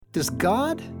Does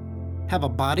God have a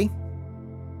body?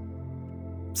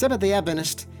 Seventh-day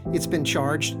Adventist, it's been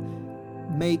charged,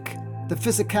 make the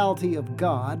physicality of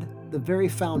God the very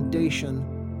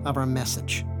foundation of our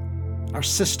message, our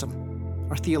system,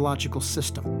 our theological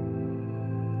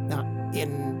system. Now,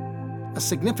 in a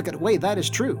significant way, that is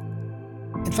true.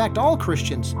 In fact, all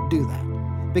Christians do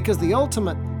that, because the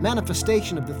ultimate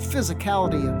manifestation of the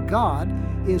physicality of God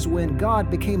is when God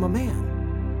became a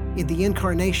man in the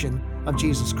incarnation of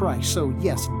Jesus Christ. So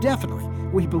yes, definitely,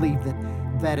 we believe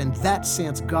that in that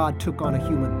sense, God took on a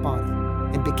human body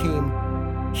and became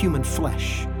human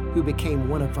flesh, who became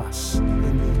one of us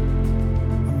in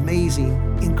the amazing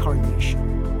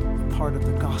incarnation, part of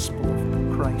the gospel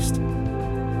of Christ,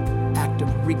 act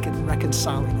of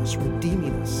reconciling us,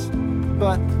 redeeming us.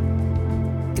 But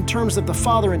in terms of the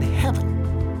Father in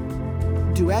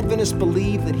heaven, do Adventists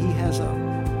believe that He has a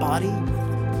body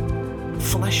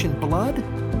with flesh and blood?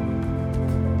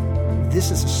 This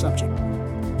is a subject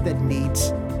that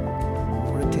needs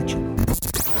more attention.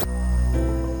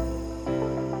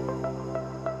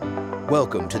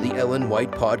 Welcome to the Ellen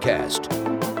White Podcast.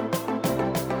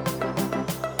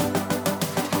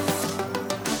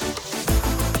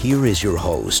 Here is your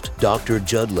host, Dr.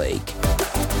 Judd Lake.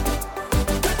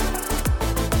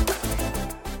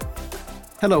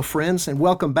 Hello, friends, and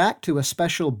welcome back to a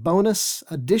special bonus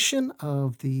edition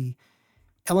of the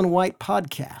Ellen White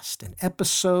Podcast, an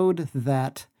episode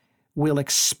that will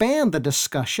expand the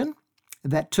discussion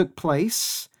that took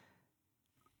place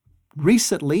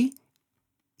recently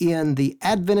in the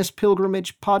Adventist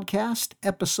Pilgrimage Podcast,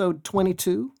 episode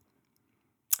 22,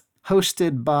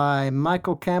 hosted by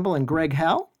Michael Campbell and Greg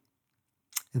Howe.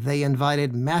 They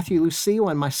invited Matthew Lucille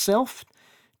and myself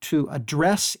to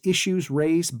address issues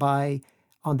raised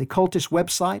on the cultist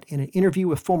website in an interview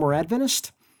with former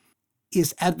Adventist.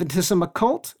 Is Adventism a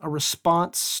cult? A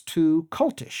response to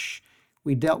cultish.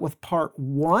 We dealt with part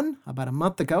 1 about a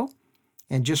month ago,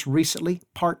 and just recently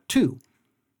part 2.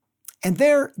 And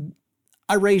there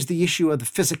I raised the issue of the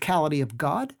physicality of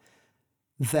God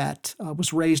that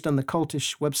was raised on the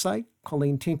cultish website.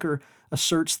 Colleen Tinker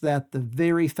asserts that the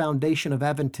very foundation of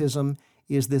Adventism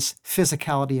is this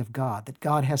physicality of God, that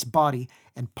God has body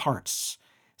and parts.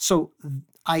 So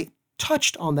I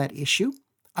touched on that issue.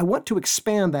 I want to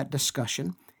expand that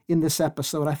discussion in this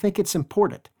episode. I think it's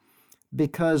important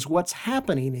because what's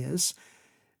happening is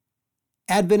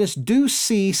Adventists do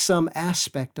see some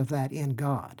aspect of that in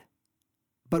God.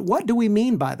 But what do we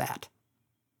mean by that?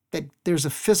 That there's a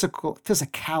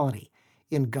physicality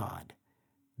in God.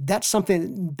 That's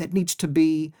something that needs to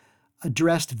be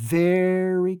addressed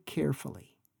very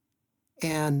carefully.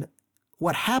 And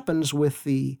what happens with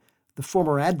the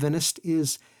former Adventist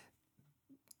is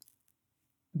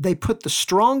they put the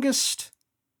strongest,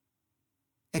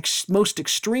 most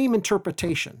extreme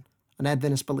interpretation on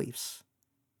Adventist beliefs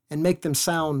and make them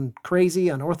sound crazy,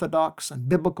 unorthodox,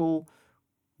 unbiblical,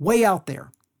 way out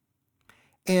there.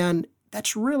 And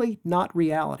that's really not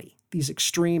reality, these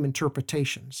extreme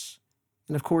interpretations.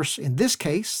 And of course, in this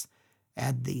case,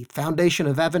 the foundation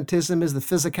of Adventism is the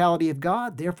physicality of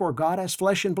God. Therefore, God has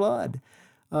flesh and blood,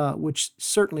 which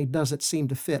certainly doesn't seem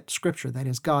to fit Scripture. That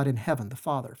is, God in heaven, the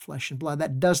Father, flesh and blood.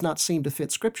 That does not seem to fit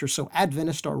Scripture. So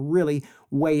Adventists are really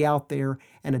way out there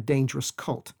and a dangerous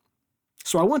cult.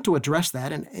 So I want to address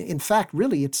that. And in fact,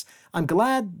 really, I'm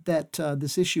glad that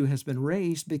this issue has been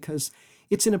raised because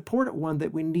it's an important one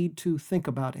that we need to think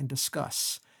about and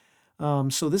discuss.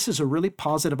 So this is a really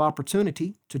positive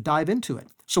opportunity to dive into it.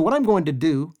 So what I'm going to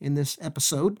do in this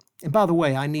episode, and by the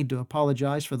way, I need to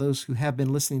apologize for those who have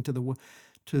been listening to the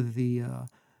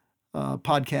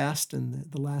podcast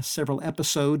and the last several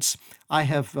episodes. I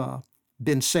have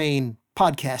been saying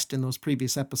podcast in those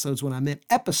previous episodes when I meant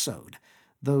episode.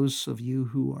 Those of you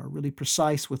who are really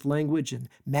precise with language, and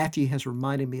Matthew has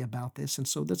reminded me about this, and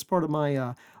so that's part of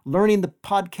my learning the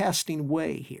podcasting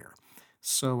way here.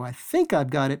 So I think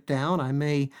I've got it down. I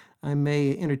may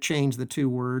interchange the two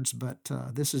words, but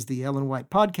this is the Ellen White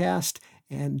Podcast,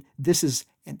 and this is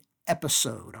an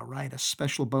episode, all right, a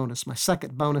special bonus, my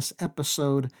second bonus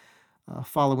episode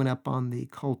following up on the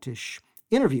cultish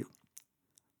interview,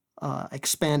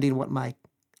 expanding what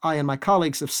I and my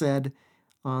colleagues have said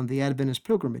on the Adventist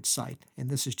Pilgrimage site, and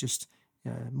this is just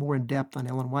more in depth on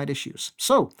Ellen White issues.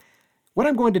 So what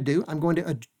I'm going to do, I'm going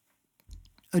to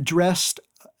address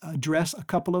a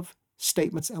couple of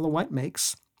statements Ellen White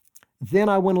makes. Then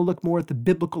I want to look more at the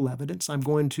biblical evidence. I'm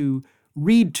going to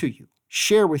read to you,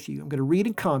 share with you. I'm going to read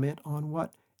and comment on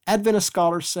what Adventist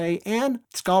scholars say and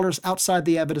scholars outside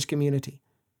the Adventist community,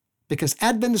 because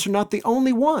Adventists are not the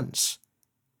only ones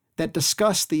that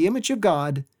discuss the image of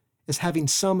God as having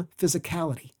some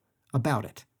physicality about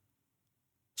it.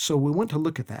 So we want to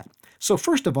look at that. So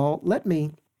first of all, let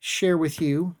me share with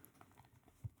you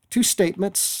two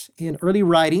statements in early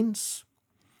writings,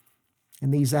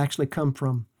 and these actually come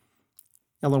from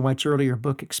Ellen White's earlier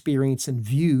book, Experience and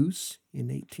Views, in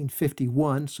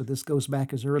 1851, so this goes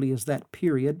back as early as that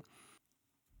period.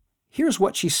 Here's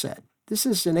what she said. This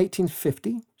is in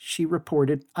 1850. She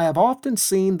reported, "I have often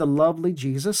seen the lovely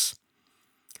Jesus,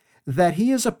 that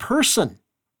he is a person.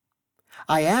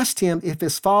 I asked him if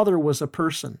his Father was a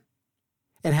person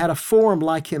and had a form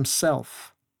like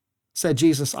himself. Said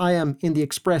Jesus, I am in the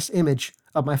express image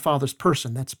of my Father's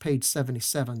person." That's page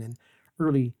 77 in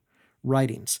early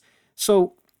writings.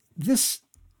 So this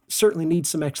certainly needs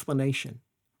some explanation.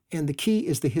 And the key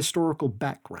is the historical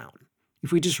background.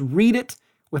 If we just read it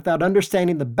without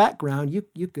understanding the background,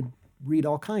 you could read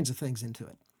all kinds of things into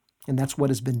it. And that's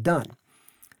what has been done.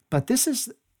 But this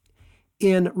is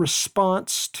in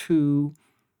response to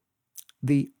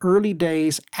the early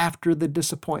days after the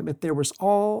disappointment. There was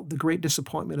all the great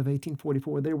disappointment of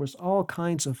 1844. There was all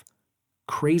kinds of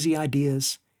crazy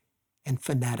ideas and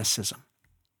fanaticism.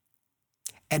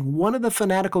 And one of the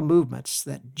fanatical movements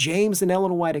that James and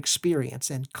Ellen White experienced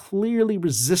and clearly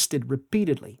resisted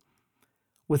repeatedly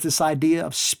was this idea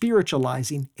of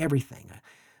spiritualizing everything.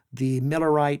 The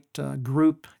Millerite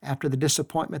group, after the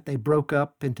disappointment, they broke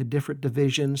up into different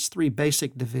divisions, 3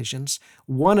 basic divisions.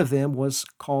 One of them was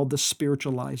called the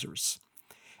spiritualizers.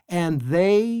 And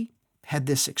they had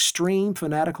this extreme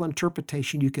fanatical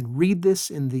interpretation. You can read this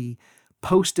in the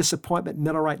post-disappointment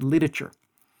Millerite literature.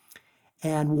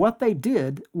 And what they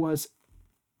did was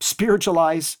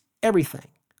spiritualize everything.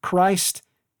 Christ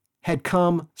had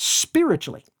come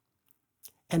spiritually.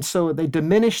 And so they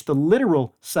diminished the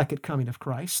literal second coming of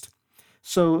Christ.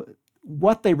 So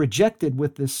what they rejected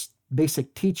with this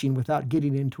basic teaching, without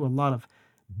getting into a lot of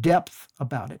depth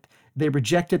about it, they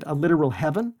rejected a literal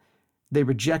heaven. They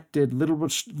rejected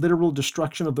literal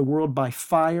destruction of the world by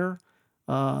fire.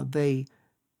 They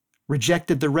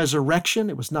rejected the resurrection.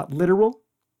 It was not literal.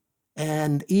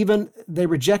 And even they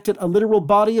rejected a literal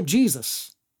body of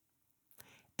Jesus.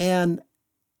 And,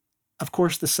 of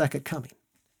course, the second coming.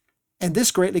 And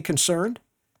this greatly concerned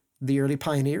the early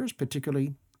pioneers,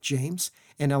 particularly James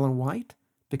and Ellen White,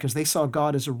 because they saw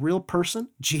God as a real person.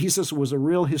 Jesus was a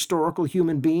real historical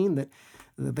human being, that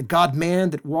the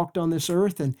God-man that walked on this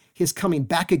earth, and his coming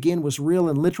back again was real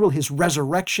and literal. His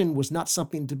resurrection was not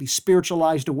something to be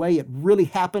spiritualized away. It really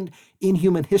happened in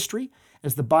human history,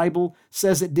 as the Bible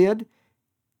says it did.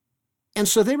 And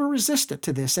so they were resistant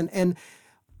to this. And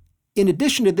in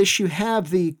addition to this, you have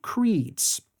the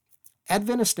creeds.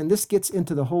 Adventist, and this gets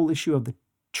into the whole issue of the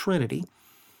Trinity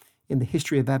in the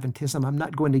history of Adventism. I'm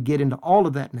not going to get into all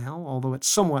of that now, although it's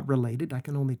somewhat related. I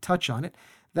can only touch on it.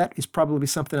 That is probably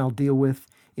something I'll deal with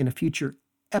in a future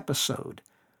episode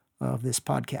of this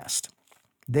podcast.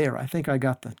 There, I think I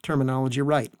got the terminology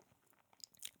right.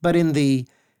 But in the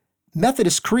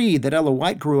Methodist Creed that Ellen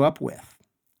White grew up with,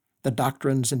 the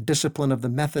Doctrines and Discipline of the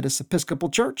Methodist Episcopal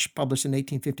Church, published in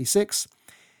 1856,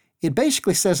 it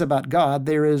basically says about God,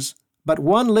 there is but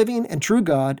one living and true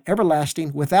God,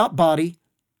 everlasting, without body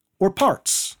or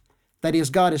parts. That is,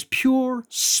 God is pure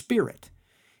spirit.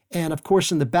 And of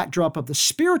course, in the backdrop of the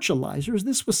spiritualizers,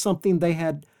 this was something they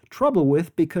had trouble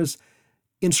with, because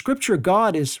in Scripture,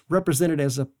 God is represented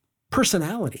as a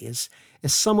personality, as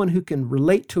someone who can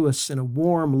relate to us in a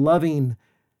warm, loving,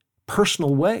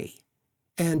 personal way.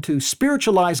 And to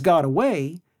spiritualize God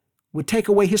away would take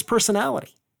away his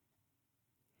personality.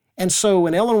 And so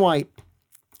when Ellen White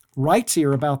writes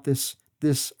here about this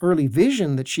early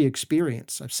vision that she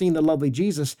experienced, I've seen the lovely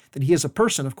Jesus, that he is a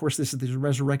person. Of course, this is the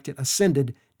resurrected,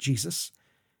 ascended Jesus.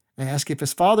 I ask if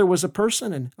his Father was a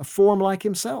person and a form like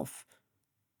himself.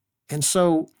 And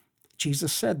so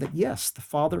Jesus said that, yes, the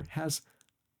Father has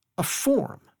a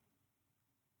form.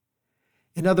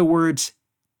 In other words,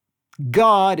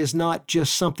 God is not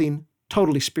just something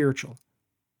totally spiritual,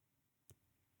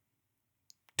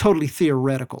 totally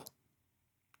theoretical,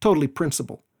 totally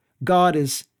principle. God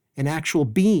is an actual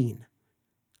being,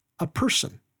 a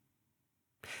person.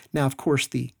 Now, of course,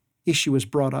 the issue is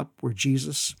brought up where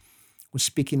Jesus was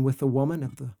speaking with the woman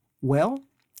at the well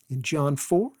in John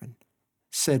 4 and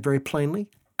said very plainly,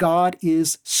 God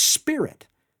is spirit.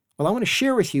 Well, I want to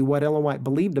share with you what Ellen White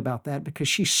believed about that, because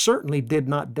she certainly did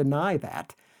not deny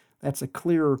that. That's a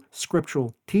clear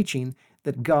scriptural teaching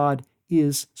that God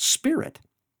is spirit.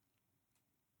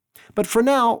 But for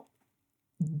now,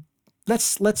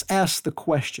 let's ask the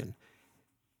question.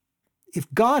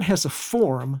 If God has a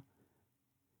form,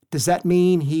 does that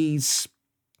mean he's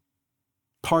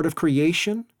part of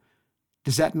creation?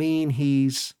 Does that mean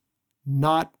he's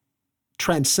not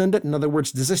transcendent? In other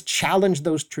words, does this challenge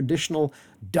those traditional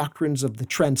doctrines of the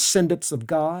transcendence of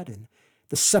God and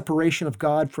the separation of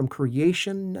God from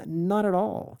creation? Not at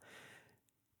all,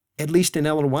 at least in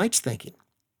Ellen White's thinking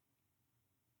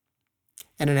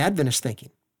and in Adventist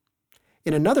thinking.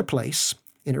 In another place,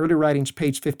 in Early Writings,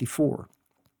 page 54,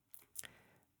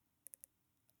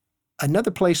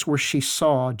 another place where she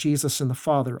saw Jesus and the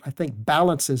Father, I think,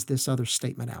 balances this other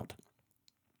statement out.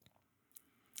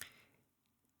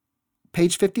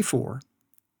 Page 54,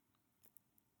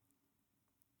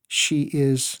 she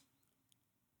is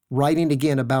writing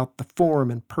again about the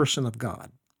form and person of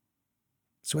God.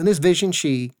 So in this vision,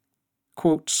 she,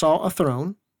 quote, saw a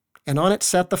throne, and on it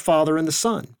sat the Father and the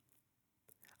Son.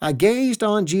 I gazed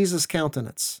on Jesus'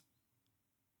 countenance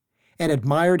and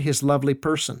admired his lovely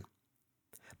person.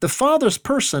 The Father's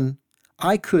person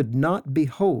I could not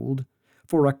behold,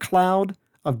 for a cloud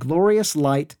of glorious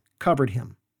light covered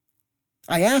him.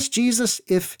 I asked Jesus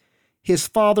if his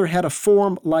Father had a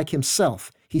form like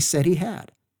himself. He said he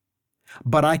had.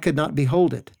 But I could not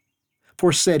behold it.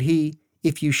 For, said he,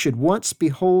 if you should once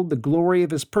behold the glory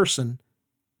of his person,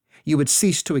 you would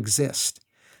cease to exist.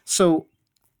 So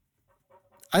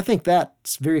I think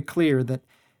that's very clear that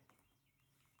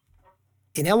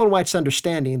in Ellen White's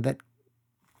understanding that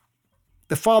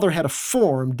the Father had a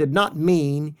form did not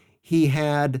mean he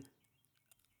had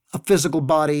a physical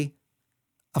body,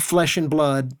 a flesh and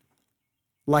blood,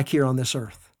 like here on this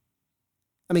earth.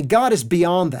 I mean, God is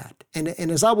beyond that. And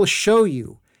as I will show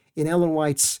you in Ellen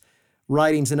White's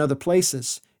writings and other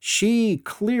places, she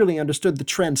clearly understood the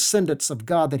transcendence of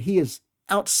God, that he is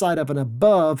outside of and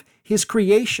above his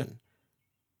creation.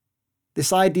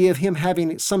 This idea of him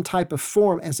having some type of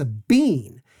form as a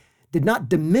being did not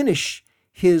diminish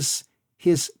his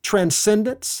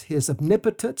transcendence, his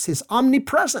omnipotence, his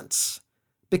omnipresence,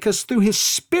 because through his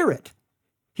Spirit,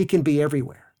 he can be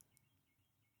everywhere.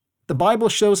 The Bible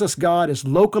shows us God is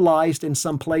localized in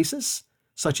some places,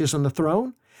 such as on the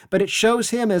throne, but it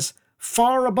shows him as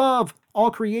far above all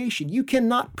creation. You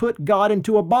cannot put God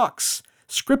into a box.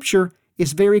 Scripture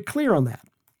is very clear on that.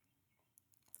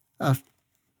 A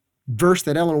verse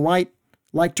that Ellen White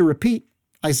liked to repeat,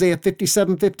 Isaiah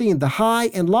 57:15, the high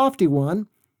and lofty one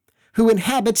who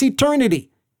inhabits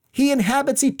eternity. He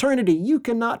inhabits eternity. You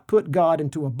cannot put God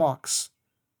into a box.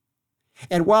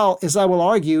 And while, as I will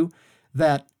argue,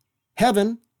 that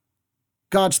heaven,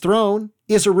 God's throne,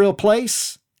 is a real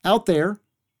place out there,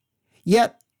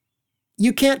 yet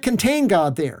you can't contain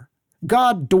God there.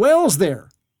 God dwells there.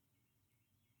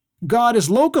 God is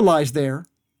localized there,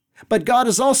 but God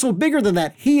is also bigger than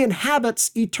that. He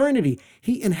inhabits eternity.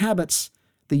 He inhabits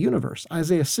the universe.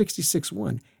 Isaiah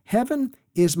 66:1. Heaven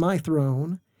is my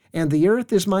throne, and the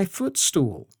earth is my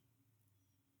footstool.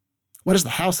 What is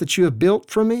the house that you have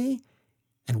built for me?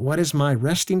 And what is my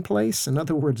resting place? In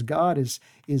other words, God is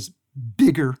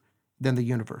bigger than the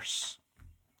universe.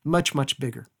 Much, much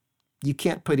bigger. You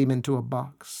can't put him into a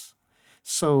box.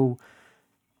 So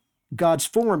God's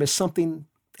form is something,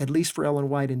 at least for Ellen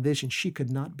White in vision, she could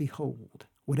not behold.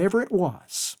 Whatever it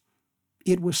was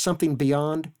something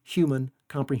beyond human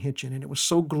comprehension. And it was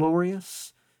so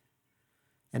glorious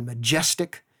and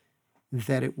majestic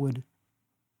that it would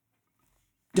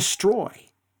destroy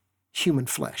human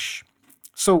flesh.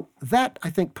 So that, I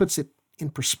think, puts it in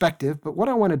perspective. But what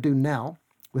I want to do now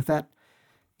with that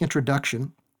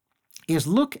introduction is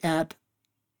look at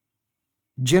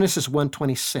Genesis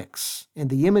 1:26 and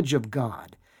the image of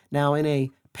God. Now, in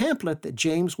a pamphlet that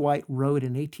James White wrote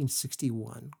in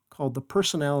 1861 called The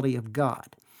Personality of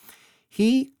God,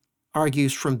 he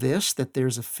argues from this that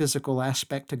there's a physical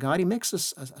aspect to God. He makes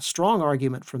a strong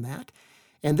argument from that.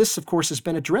 And this, of course, has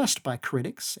been addressed by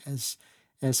critics as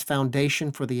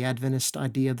foundation for the Adventist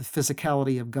idea of the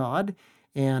physicality of God.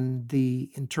 And the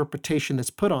interpretation that's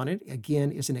put on it, again,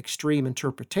 is an extreme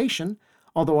interpretation,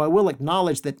 although I will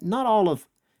acknowledge that not all of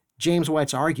James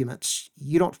White's arguments,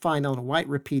 you don't find Ellen White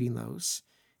repeating those,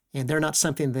 and they're not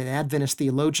something that Adventist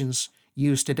theologians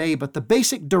use today, but the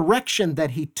basic direction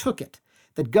that he took it,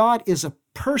 that God is a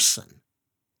person,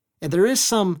 and there is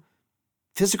some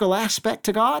physical aspect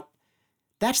to God,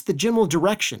 that's the general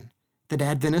direction that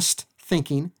Adventist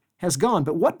thinking has gone.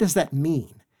 But what does that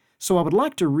mean? So I would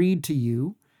like to read to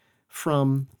you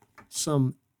from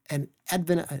an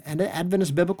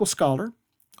Adventist biblical scholar,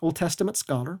 Old Testament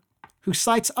scholar, who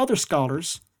cites other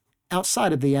scholars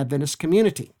outside of the Adventist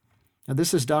community. Now,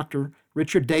 this is Dr.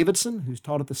 Richard Davidson, who's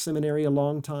taught at the seminary a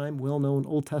long time, well-known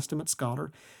Old Testament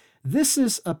scholar. This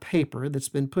is a paper that's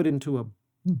been put into a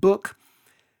book,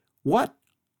 What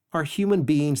Are Human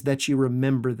Beings That You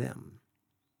Remember Them?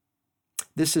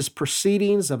 This is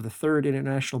Proceedings of the Third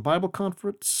International Bible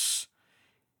Conference,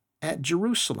 at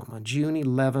Jerusalem on June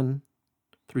 11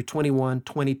 through 21,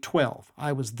 2012.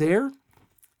 I was there,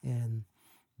 and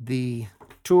the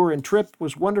tour and trip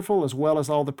was wonderful, as well as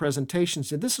all the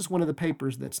presentations. And this is one of the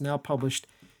papers that's now published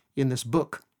in this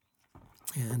book.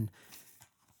 And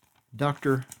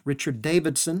Dr. Richard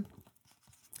Davidson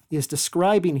is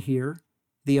describing here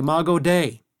the Imago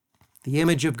Dei, the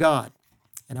image of God.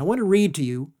 And I want to read to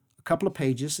you a couple of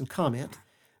pages and comment,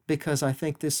 because I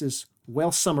think this is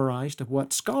well summarized of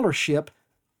what scholarship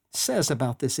says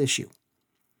about this issue.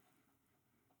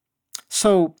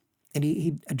 So, and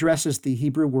he addresses the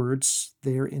Hebrew words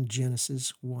there in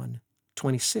Genesis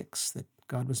 1:26, that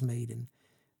God was made in,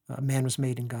 man was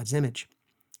made in God's image.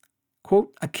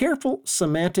 Quote, a careful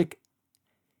semantic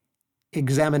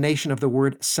examination of the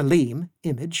word salim,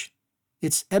 image,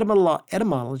 its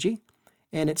etymology,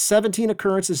 and its 17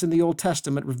 occurrences in the Old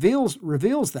Testament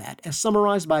reveals that, as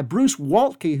summarized by Bruce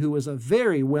Waltke, who is a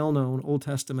very well-known Old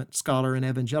Testament scholar in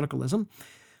evangelicalism.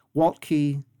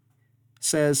 Waltke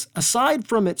says, aside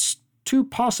from its two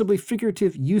possibly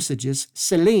figurative usages,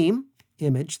 salim,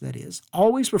 image that is,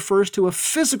 always refers to a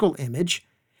physical image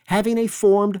having a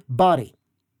formed body.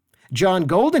 John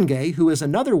Goldingay, who is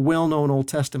another well-known Old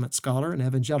Testament scholar in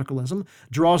evangelicalism,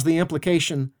 draws the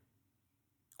implication,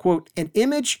 quote, an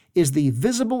image is the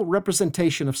visible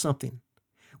representation of something,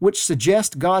 which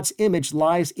suggests God's image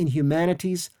lies in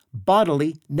humanity's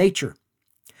bodily nature.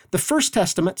 The First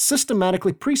Testament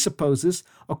systematically presupposes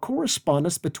a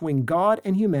correspondence between God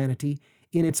and humanity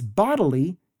in its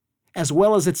bodily as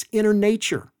well as its inner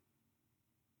nature.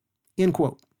 End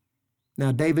quote.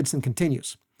 Now Davidson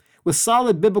continues. With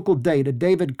solid biblical data,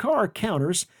 David Carr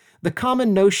counters the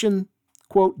common notion,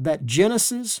 quote, that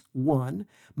Genesis 1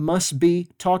 must be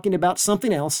talking about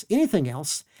something else, anything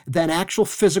else, than actual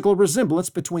physical resemblance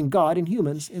between God and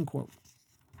humans, end quote.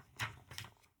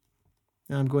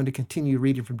 Now I'm going to continue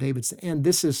reading from Davidson, and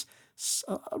this is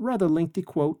a rather lengthy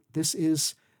quote. This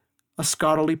is a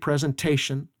scholarly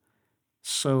presentation,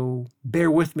 so bear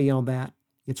with me on that.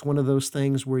 It's one of those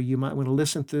things where you might want to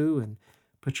listen through and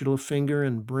put your little finger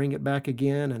and bring it back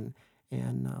again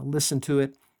and listen to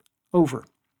it over,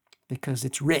 because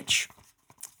it's rich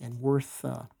and worth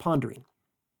pondering.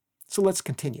 So let's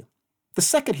continue. The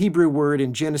second Hebrew word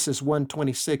in Genesis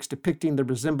 1:26 depicting the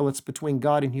resemblance between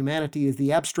God and humanity is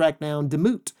the abstract noun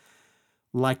demut,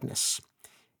 likeness.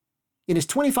 In its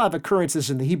 25 occurrences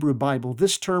in the Hebrew Bible,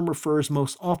 this term refers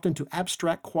most often to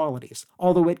abstract qualities.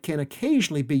 Although it can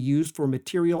occasionally be used for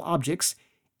material objects,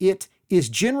 it is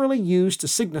generally used to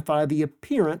signify the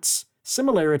appearance,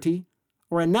 similarity,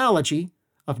 or analogy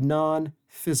of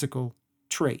non-physical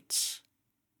traits.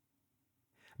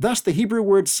 Thus, the Hebrew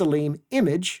word salim,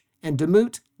 image, and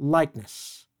demut,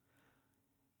 likeness.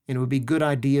 And it would be a good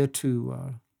idea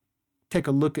to take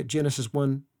a look at Genesis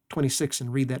 1:26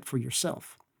 and read that for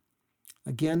yourself.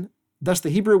 Again, thus the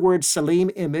Hebrew words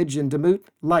salim, image, and demut,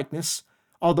 likeness,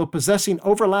 although possessing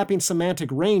overlapping semantic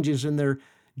ranges in their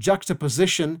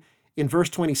juxtaposition in verse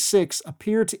 26,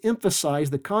 appear to emphasize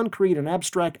the concrete and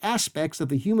abstract aspects of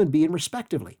the human being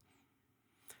respectively.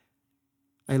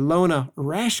 Ilona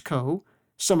Rashko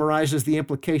summarizes the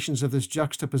implications of this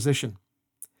juxtaposition.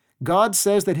 God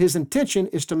says that his intention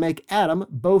is to make Adam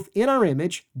both in our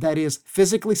image, that is,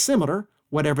 physically similar,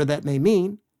 whatever that may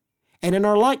mean, and in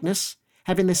our likeness,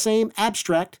 having the same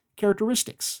abstract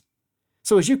characteristics.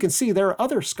 So as you can see, there are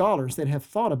other scholars that have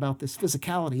thought about this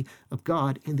physicality of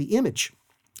God in the image.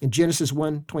 In Genesis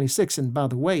 1:26, and by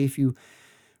the way, if you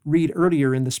read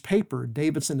earlier in this paper,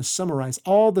 Davidson has summarized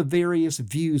all the various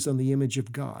views on the image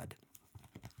of God.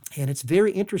 And it's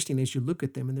very interesting as you look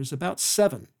at them, and there's about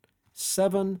seven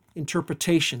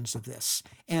interpretations of this.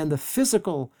 And the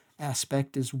physical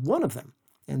aspect is one of them.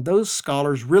 And those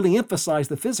scholars really emphasize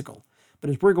the physical. But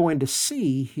as we're going to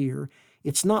see here,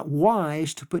 it's not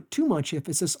wise to put too much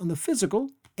emphasis on the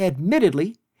physical,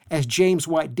 admittedly, as James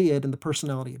White did in The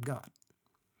Personality of God.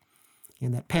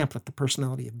 In that pamphlet, The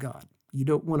Personality of God. You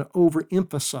don't want to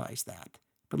overemphasize that.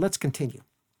 But let's continue.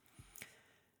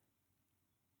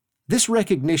 This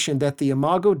recognition that the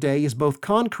Imago Dei is both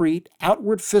concrete,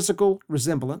 outward physical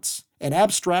resemblance and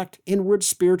abstract, inward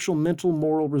spiritual, mental,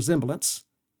 moral resemblance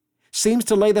seems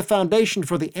to lay the foundation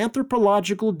for the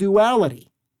anthropological duality,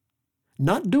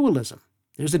 not dualism.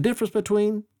 There's a difference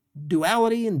between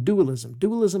duality and dualism.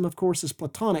 Dualism, of course, is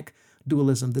Platonic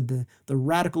dualism, the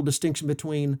radical distinction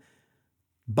between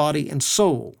body and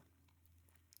soul.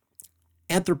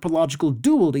 Anthropological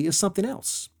duality is something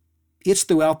else. It's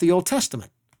throughout the Old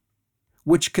Testament,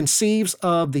 which conceives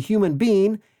of the human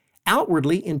being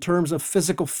outwardly in terms of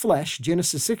physical flesh,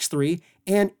 Genesis 6:3,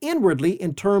 and inwardly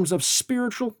in terms of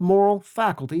spiritual, moral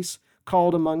faculties,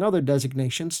 called among other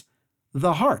designations,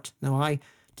 the heart. Now, I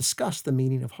discussed the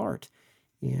meaning of heart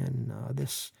in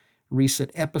this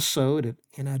recent episode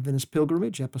in Adventist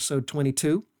Pilgrimage, episode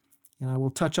 22. And I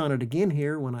will touch on it again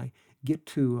here when I get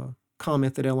to a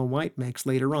comment that Ellen White makes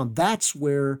later on. That's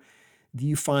where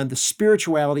you find the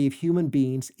spirituality of human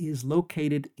beings is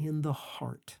located in the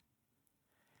heart.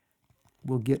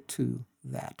 We'll get to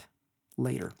that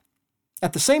later.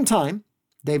 At the same time,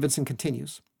 Davidson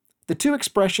continues, the two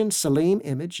expressions, Salim,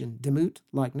 image, and Demut,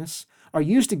 likeness, are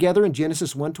used together in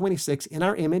Genesis 1:26, in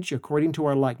our image, according to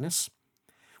our likeness,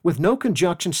 with no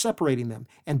conjunction separating them,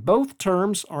 and both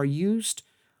terms are used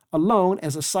alone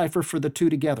as a cipher for the two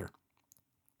together.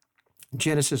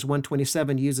 Genesis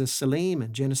 1:27 uses Salim,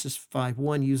 and Genesis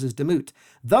 5:1 uses Demut,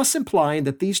 thus implying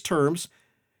that these terms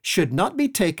should not be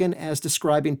taken as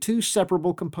describing two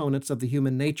separable components of the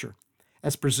human nature,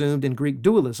 as presumed in Greek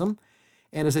dualism,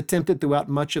 and as attempted throughout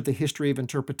much of the history of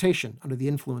interpretation under the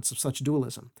influence of such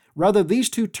dualism. Rather, these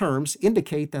two terms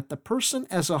indicate that the person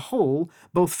as a whole,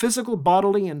 both physical,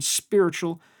 bodily, and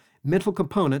spiritual, mental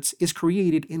components, is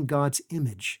created in God's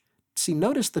image. See,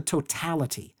 notice the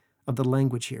totality of the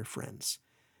language here, friends.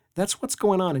 That's what's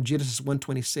going on in Genesis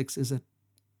 1:26, is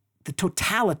the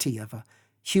totality of a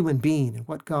human being and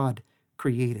what God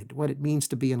created, what it means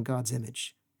to be in God's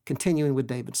image. Continuing with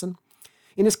Davidson.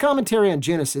 In his commentary on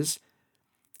Genesis,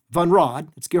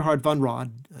 it's Gerhard von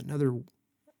Rad, another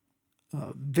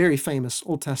very famous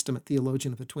Old Testament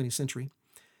theologian of the 20th century.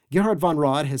 Gerhard von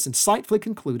Rad has insightfully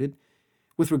concluded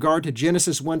with regard to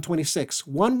Genesis 1:26,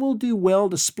 one will do well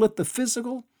to split the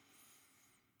physical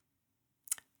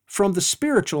from the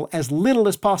spiritual as little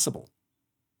as possible.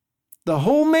 The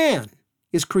whole man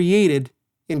is created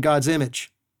in God's image.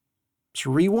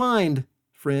 So rewind,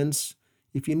 friends,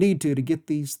 if you need to get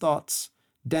these thoughts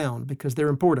down, because they're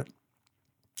important.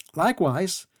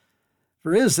 Likewise,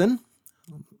 Verizon,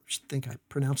 I think I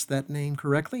pronounced that name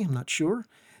correctly, I'm not sure,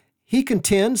 he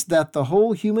contends that the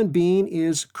whole human being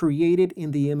is created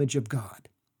in the image of God.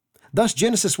 Thus,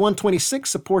 Genesis 1:26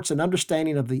 supports an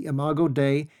understanding of the imago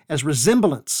Dei as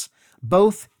resemblance,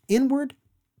 both inward,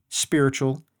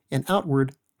 spiritual, and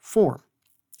outward form.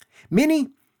 Many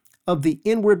of the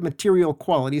inward material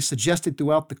qualities suggested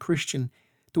throughout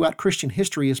Christian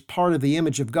history as part of the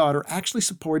image of God are actually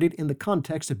supported in the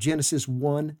context of Genesis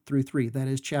 1-3, that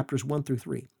is, chapters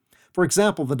 1-3. For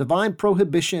example, the divine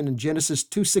prohibition in Genesis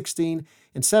 2:16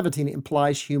 and 17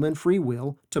 implies human free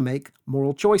will to make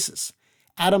moral choices.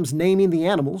 Adam's naming the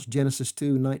animals, Genesis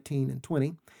 2:19 and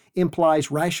 20,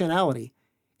 implies rationality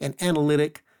and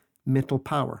analytic mental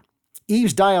power.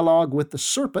 Eve's dialogue with the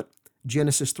serpent,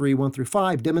 Genesis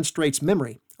 3:1-5, demonstrates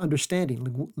memory,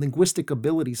 understanding, linguistic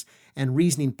abilities, and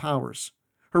reasoning powers.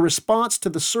 Her response to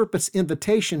the serpent's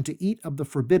invitation to eat of the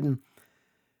forbidden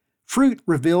fruit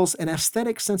reveals an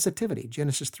aesthetic sensitivity,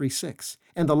 Genesis 3:6,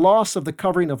 and the loss of the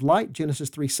covering of light, Genesis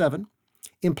 3:7,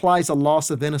 implies a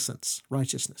loss of innocence,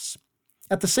 righteousness.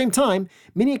 At the same time,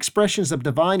 many expressions of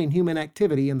divine and human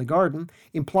activity in the garden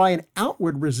imply an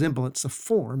outward resemblance of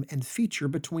form and feature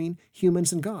between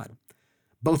humans and God.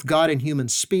 Both God and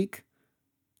humans speak.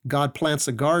 God plants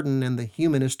a garden and the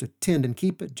human is to tend and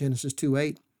keep it, Genesis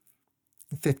 2:8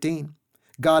 and 15.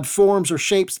 God forms or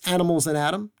shapes animals in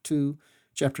Adam,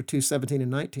 chapter 2:17 and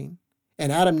 19.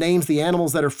 And Adam names the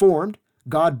animals that are formed.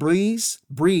 God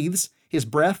breathes his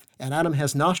breath, and Adam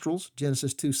has nostrils,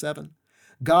 Genesis 2:7.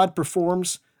 God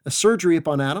performs a surgery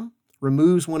upon Adam,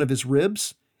 removes one of his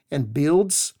ribs, and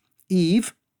builds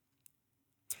Eve.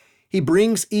 He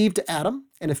brings Eve to Adam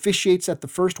and officiates at the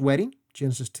first wedding,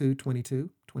 Genesis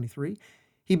 2:22-23.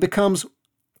 He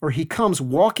comes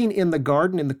walking in the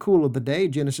garden in the cool of the day,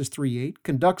 Genesis 3:8,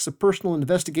 conducts a personal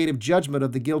investigative judgment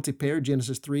of the guilty pair,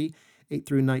 Genesis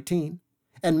 3:8-19,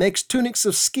 and makes tunics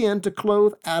of skin to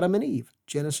clothe Adam and Eve,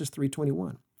 Genesis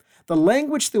 3:21. The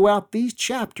language throughout these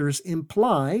chapters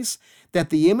implies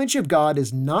that the image of God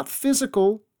is not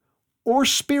physical or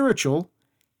spiritual,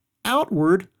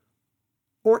 outward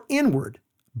or inward,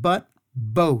 but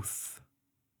both,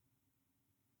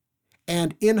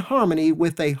 and in harmony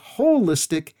with a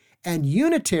holistic and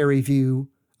unitary view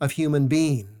of human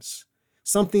beings,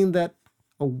 something that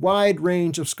a wide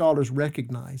range of scholars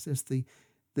recognize as the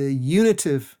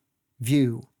unitive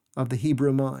view of the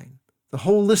Hebrew mind, the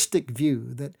holistic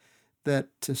view that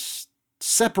to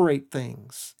separate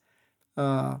things,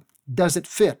 does it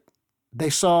fit? They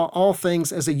saw all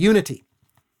things as a unity.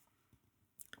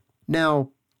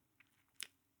 Now,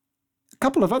 a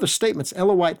couple of other statements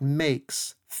Ella White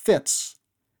makes fits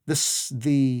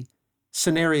the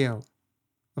scenario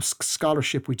of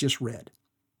scholarship we just read.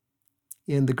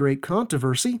 In The Great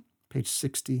Controversy, page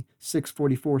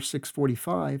 6644,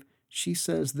 645, she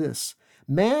says this: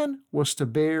 Man was to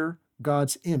bear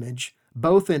God's image,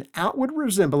 both in outward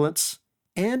resemblance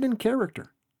and in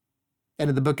character. And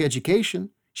in the book Education,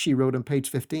 she wrote on page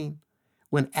 15,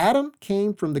 when Adam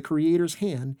came from the Creator's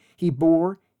hand, he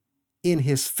bore in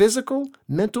his physical,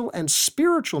 mental, and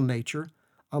spiritual nature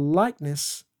a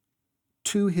likeness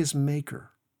to his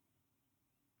Maker.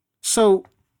 So,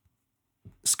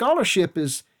 scholarship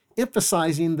is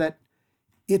emphasizing that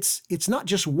it's not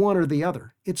just one or the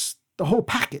other. It's the whole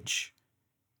package.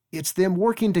 It's them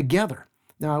working together.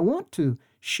 Now, I want to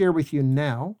share with you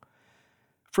now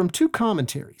from two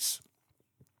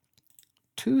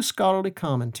scholarly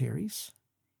commentaries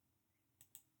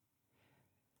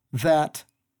that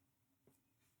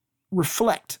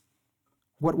reflect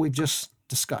what we've just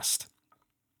discussed.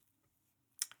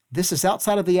 This is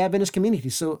outside of the Adventist community.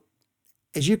 So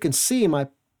as you can see, a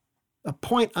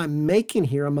point I'm making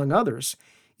here, among others,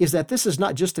 is that this is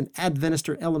not just an Adventist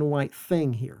or Ellen White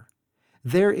thing here.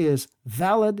 There is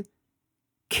valid,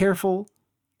 careful,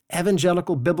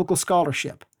 evangelical biblical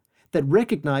scholarship that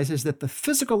recognizes that the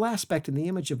physical aspect in the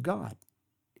image of God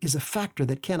is a factor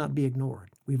that cannot be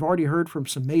ignored. We've already heard from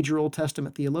some major Old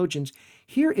Testament theologians.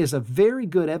 Here is a very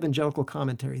good evangelical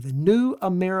commentary, the New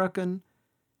American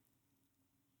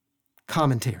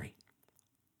Commentary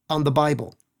on the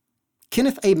Bible.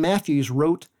 Kenneth A. Matthews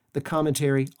wrote the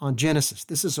commentary on Genesis.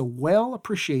 This is a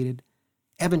well-appreciated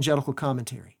evangelical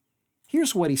commentary.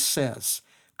 Here's what he says,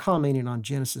 commenting on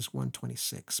Genesis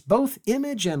 1:26. Both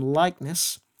image and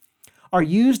likeness are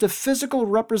used of physical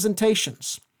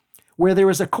representations, where there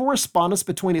is a correspondence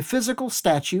between a physical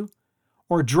statue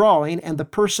or drawing and the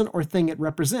person or thing it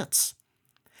represents.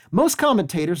 Most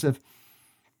commentators have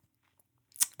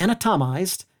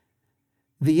anatomized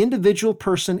the individual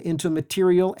person into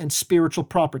material and spiritual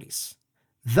properties,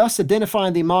 thus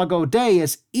identifying the Imago Dei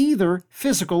as either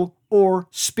physical or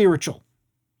spiritual.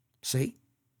 See?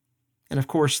 And of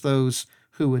course, those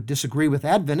who would disagree with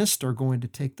Adventists are going to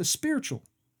take the spiritual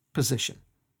position.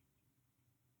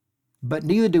 But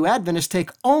neither do Adventists take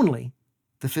only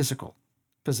the physical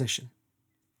position.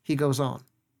 He goes on.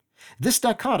 This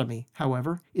dichotomy,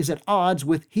 however, is at odds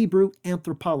with Hebrew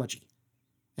anthropology,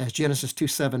 as Genesis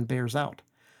 2:7 bears out.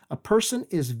 A person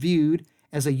is viewed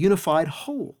as a unified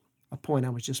whole, a point I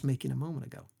was just making a moment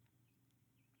ago,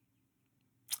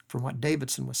 from what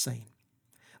Davidson was saying.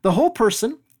 The whole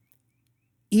person,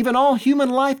 even all human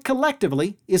life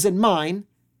collectively, is in mind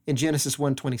in Genesis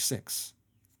 1:26.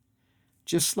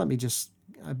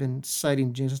 I've been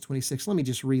citing Genesis 26. Let me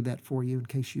just read that for you in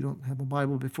case you don't have a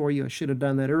Bible before you. I should have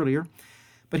done that earlier.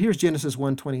 But here's Genesis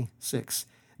 1:26.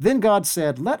 Then God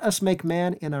said, "Let us make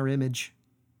man in our image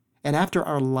and after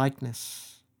our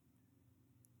likeness."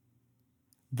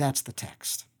 That's the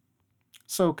text.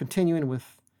 So continuing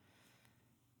with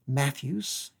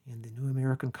Matthews in the New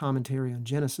American Commentary on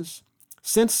Genesis,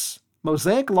 since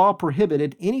Mosaic law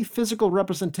prohibited any physical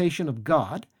representation of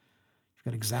God, you've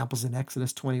got examples in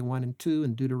Exodus 21:2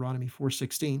 and Deuteronomy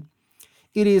 4:16,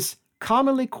 it is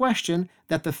commonly questioned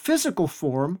that the physical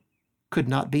form could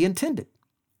not be intended.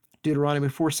 Deuteronomy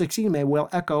 4:16 may well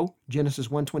echo Genesis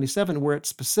 1:27, where it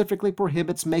specifically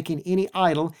prohibits making any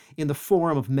idol in the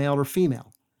form of male or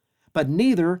female. But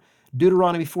neither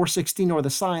Deuteronomy 4:16 nor the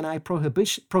Sinai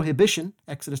prohibition,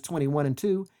 Exodus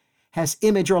 21:2, has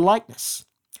image or likeness.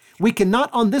 We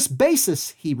cannot on this basis,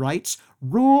 he writes,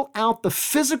 rule out the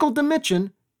physical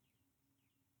dimension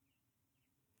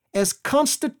as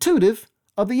constitutive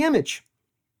of the image.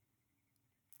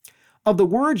 Of the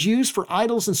words used for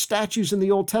idols and statues in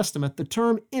the Old Testament, the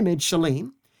term image,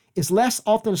 shalim, is less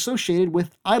often associated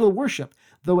with idol worship,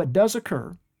 though it does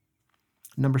occur,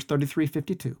 Numbers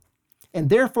 33:52, and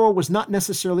therefore was not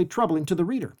necessarily troubling to the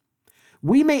reader.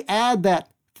 We may add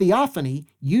that theophany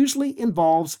usually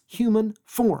involves human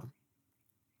form.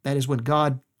 That is, when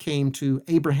God came to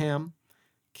Abraham,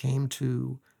 came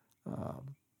to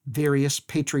various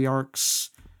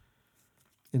patriarchs,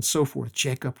 and so forth.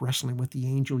 Jacob wrestling with the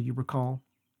angel, you recall.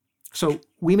 So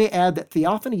we may add that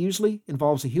theophany usually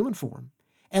involves a human form,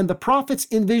 and the prophets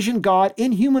envision God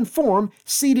in human form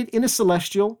seated in a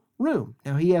celestial room.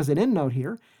 Now he has an endnote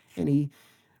here, and he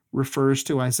refers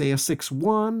to Isaiah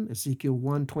 6:1, Ezekiel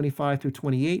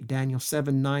 1:25-28, Daniel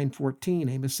 7:9-14,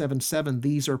 Amos 7:7.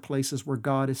 These are places where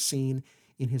God is seen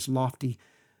in his lofty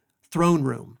throne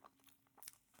room,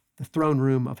 the throne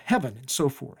room of heaven, and so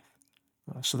forth.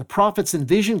 So the prophets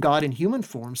envision God in human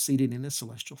form seated in a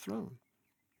celestial throne.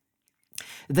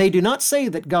 They do not say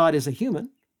that God is a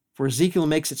human, for Ezekiel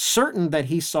makes it certain that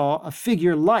he saw a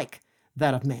figure like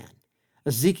that of man.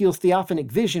 Ezekiel's theophanic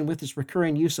vision, with its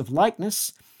recurring use of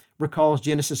likeness, recalls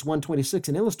Genesis 1:26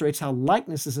 and illustrates how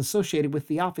likeness is associated with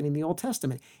theophany in the Old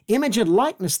Testament. Image and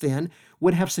likeness, then,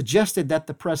 would have suggested that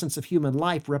the presence of human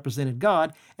life represented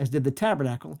God, as did the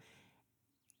tabernacle,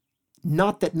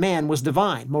 not that man was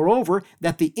divine. Moreover,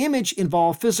 that the image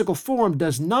involved physical form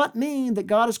does not mean that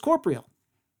God is corporeal,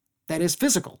 that is,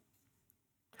 physical.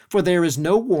 For there is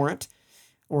no warrant,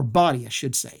 or body, I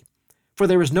should say. For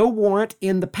there is no warrant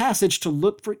in the passage to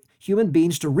look for human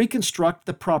beings to reconstruct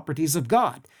the properties of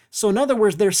God. So in other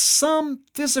words, there's some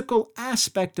physical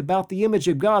aspect about the image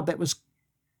of God that was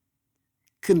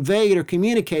conveyed or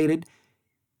communicated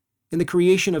in the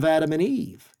creation of Adam and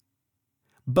Eve.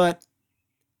 But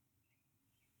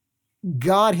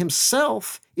God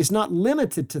himself is not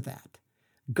limited to that.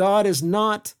 God is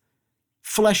not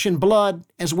flesh and blood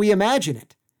as we imagine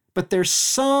it. But there's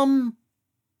some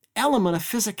element of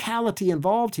physicality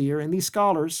involved here, and these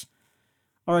scholars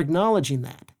are acknowledging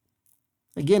that.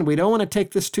 Again, we don't want to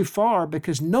take this too far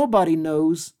because nobody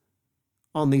knows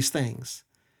on these things.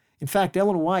 In fact,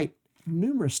 Ellen White,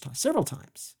 several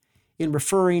times, in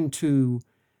referring to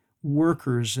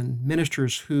workers and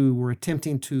ministers who were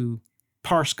attempting to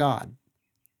parse God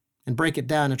and break it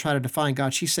down and try to define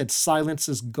God, she said silence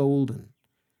is golden.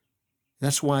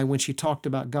 That's why when she talked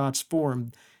about God's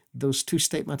form, those two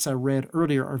statements I read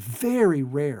earlier are very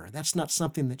rare. That's not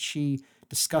something that she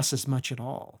discusses much at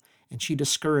all. And she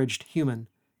discouraged human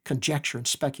conjecture and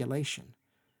speculation.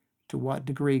 To what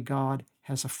degree God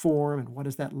has a form and what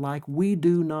is that like, we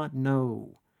do not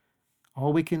know.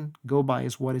 All we can go by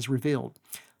is what is revealed.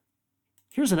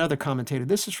 Here's another commentator.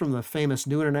 This is from the famous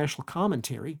New International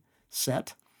Commentary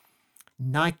set.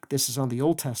 This is on the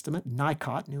Old Testament,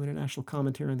 Nicot, New International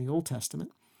Commentary on the Old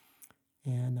Testament.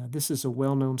 And this is a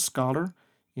well-known scholar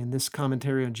in this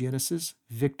commentary on Genesis,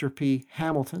 Victor P.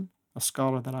 Hamilton, a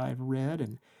scholar that I've read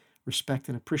and respect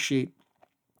and appreciate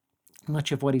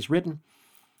much of what he's written.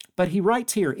 But he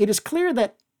writes here, it is clear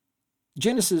that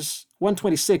Genesis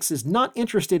 1:26 is not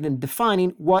interested in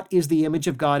defining what is the image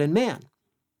of God in man.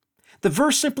 The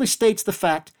verse simply states the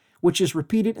fact which is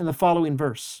repeated in the following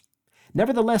verse.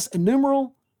 Nevertheless,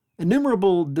 innumerable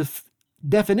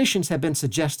definitions have been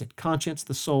suggested: conscience,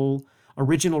 the soul,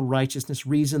 original righteousness,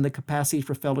 reason, the capacity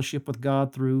for fellowship with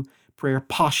God through prayer,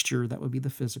 posture, that would be the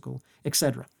physical,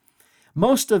 etc.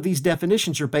 Most of these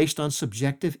definitions are based on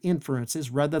subjective inferences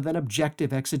rather than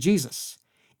objective exegesis.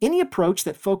 Any approach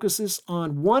that focuses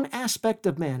on one aspect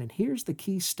of man, and here's the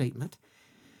key statement,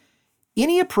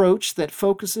 any approach that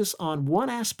focuses on one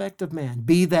aspect of man,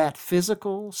 be that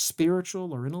physical,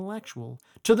 spiritual, or intellectual,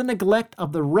 to the neglect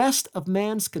of the rest of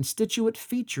man's constituent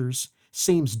features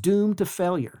seems doomed to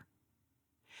failure.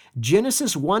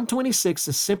 Genesis 1:26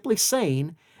 is simply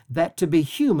saying that to be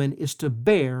human is to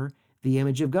bear the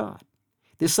image of God.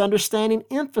 This understanding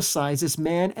emphasizes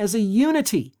man as a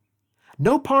unity.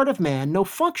 No part of man, no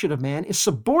function of man is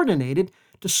subordinated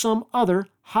to some other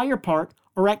higher part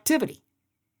or activity.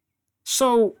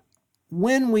 So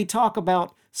when we talk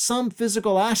about some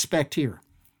physical aspect here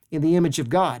in the image of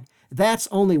God, that's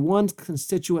only one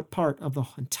constituent part of the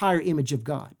entire image of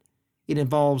God. It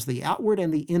involves the outward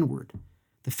and the inward,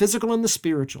 the physical and the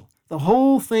spiritual, the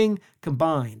whole thing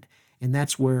combined. And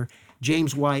that's where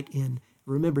James White,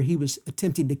 remember, he was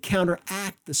attempting to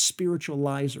counteract the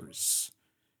spiritualizers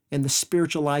and the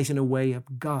spiritualizing away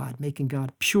of God, making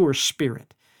God pure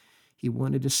spirit. He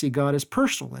wanted to see God as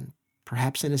personal, and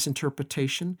perhaps in his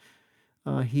interpretation,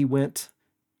 he went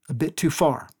a bit too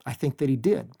far. I think that he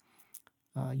did.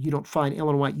 You don't find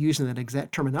Ellen White using that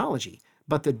exact terminology,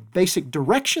 but the basic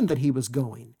direction that he was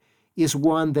going is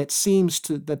one that seems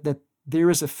to, that there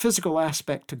is a physical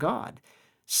aspect to God,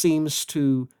 seems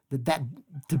to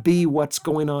be what's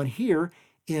going on here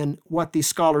in what these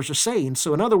scholars are saying.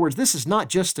 So in other words, this is not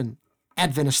just an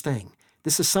Adventist thing.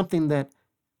 This is something that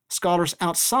scholars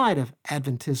outside of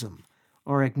Adventism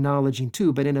are acknowledging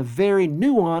too, but in a very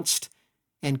nuanced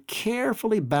and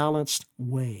carefully balanced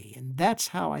way. And that's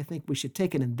how I think we should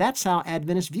take it, and that's how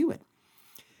Adventists view it.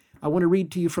 I want to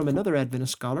read to you from another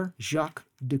Adventist scholar, Jacques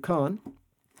Ducan,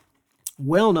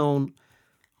 well-known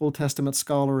Old Testament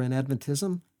scholar in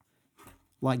Adventism,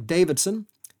 like Davidson,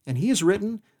 and he has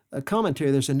written a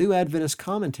commentary. There's a new Adventist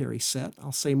commentary set.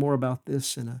 I'll say more about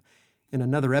this in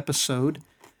another episode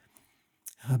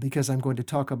because I'm going to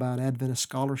talk about Adventist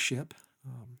scholarship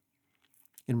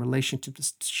in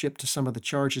relationship to some of the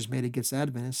charges made against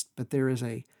Adventists. But there is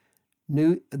a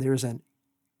new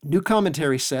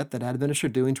commentary set that Adventists are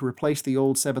doing to replace the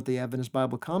old Seventh-day Adventist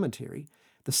Bible Commentary,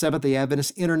 the Seventh-day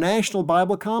Adventist International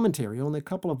Bible Commentary. Only a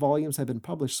couple of volumes have been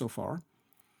published so far.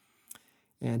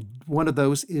 And one of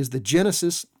those is the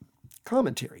Genesis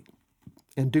Commentary.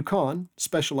 And Ducan,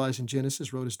 specialized in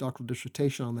Genesis, wrote his doctoral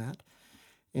dissertation on that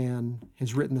and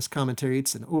has written this commentary.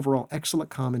 It's an overall excellent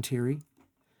commentary.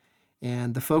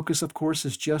 And the focus, of course,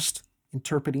 is just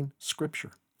interpreting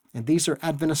Scripture. And these are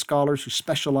Adventist scholars who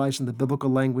specialize in the biblical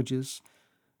languages.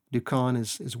 Ducan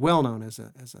is well known as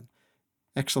an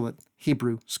excellent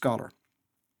Hebrew scholar.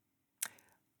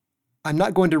 I'm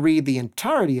not going to read the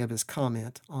entirety of his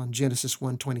comment on Genesis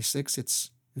 1:26.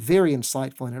 It's very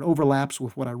insightful, and it overlaps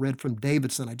with what I read from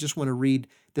Davidson. I just want to read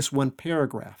this one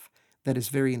paragraph that is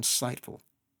very insightful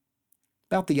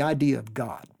about the idea of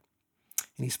God.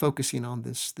 And he's focusing on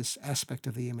this aspect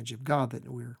of the image of God that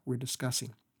we're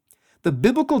discussing. The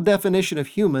biblical definition of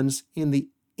humans in the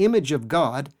image of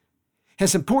God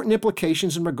has important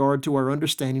implications in regard to our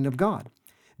understanding of God.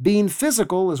 Being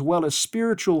physical as well as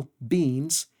spiritual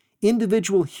beings,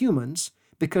 individual humans,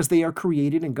 because they are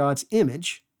created in God's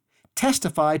image,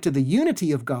 testify to the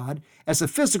unity of God as a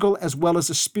physical as well as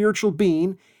a spiritual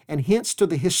being, and hence to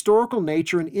the historical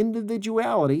nature and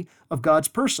individuality of God's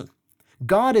person.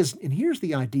 God is, and here's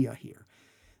the idea here,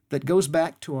 that goes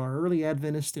back to our early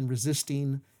Adventist and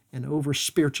resisting and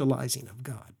over-spiritualizing of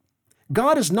God.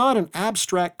 God is not an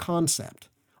abstract concept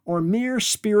or mere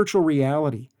spiritual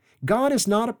reality. God is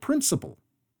not a principle.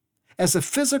 As a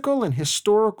physical and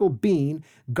historical being,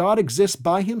 God exists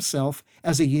by himself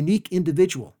as a unique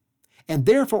individual, and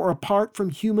therefore apart from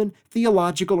human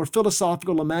theological or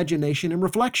philosophical imagination and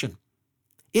reflection.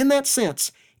 In that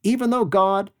sense, even though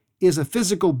God is a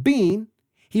physical being,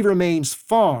 he remains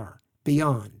far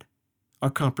beyond our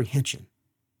comprehension.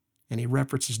 And he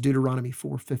references Deuteronomy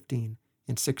 4:15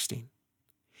 and 16.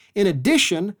 In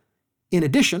addition,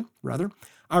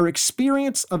 our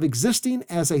experience of existing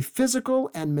as a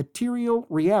physical and material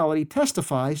reality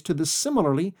testifies to the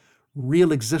similarly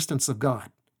real existence of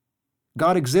God.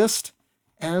 God exists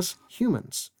as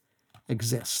humans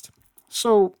exist.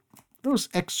 So those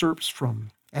excerpts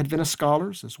from Adventist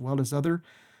scholars as well as other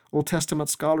Old Testament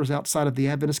scholars outside of the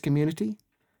Adventist community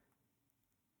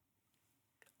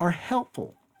are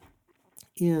helpful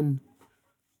in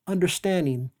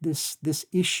understanding this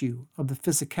issue of the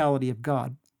physicality of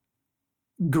God.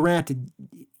 Granted,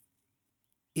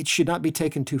 it should not be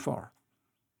taken too far.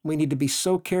 We need to be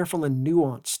so careful and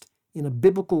nuanced in a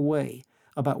biblical way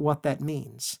about what that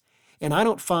means. And I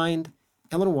don't find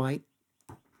Ellen White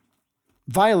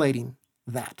violating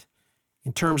that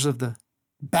in terms of the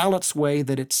balanced way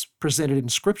that it's presented in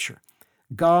Scripture.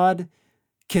 God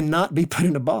cannot be put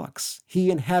in a box.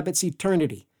 He inhabits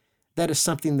eternity. That is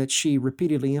something that she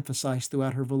repeatedly emphasized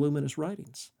throughout her voluminous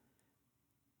writings.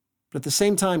 But at the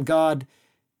same time, God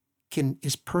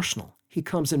is personal. He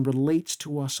comes and relates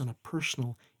to us on a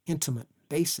personal, intimate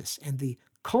basis. And the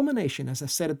culmination, as I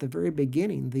said at the very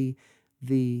beginning,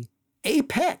 the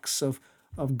apex of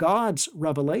God's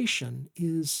revelation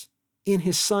is in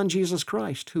his Son, Jesus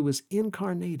Christ, who was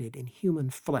incarnated in human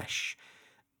flesh.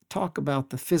 Talk about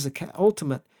the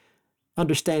ultimate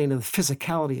understanding of the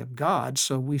physicality of God.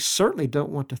 So we certainly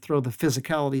don't want to throw the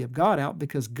physicality of God out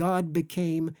because God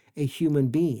became a human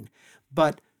being.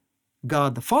 But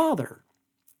God the Father,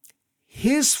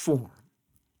 his form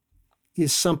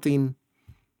is something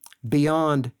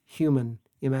beyond human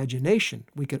imagination.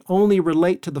 We can only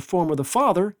relate to the form of the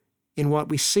Father in what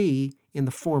we see in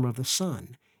the form of the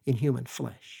Son in human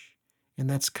flesh. And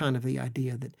that's kind of the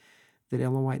idea that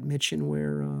Ellen White mentioned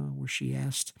where she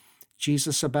asked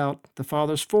Jesus about the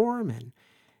Father's form,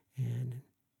 and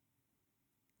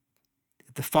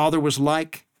the Father was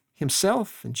like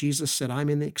himself, and Jesus said, I'm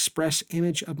in the express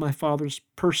image of my Father's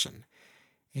person.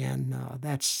 And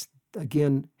that's,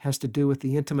 again, has to do with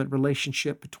the intimate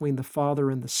relationship between the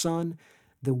Father and the Son,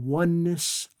 the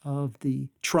oneness of the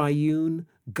triune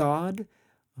God,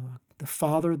 the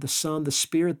Father, the Son, the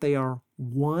Spirit, they are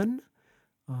one.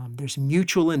 There's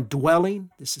mutual indwelling.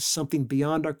 This is something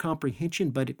beyond our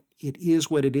comprehension, but it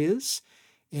is what it is.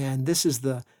 And this is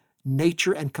the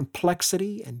nature and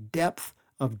complexity and depth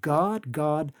of God,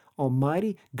 God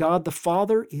Almighty. God the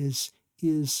Father is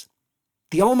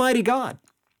the Almighty God.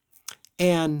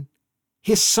 And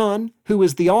his Son, who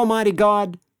is the Almighty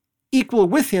God, equal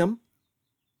with him,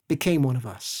 became one of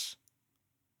us.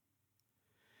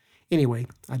 Anyway,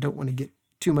 I don't want to get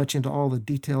too much into all the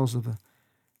details of a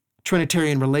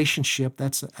Trinitarian relationship.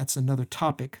 That's another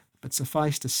topic. But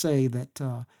suffice to say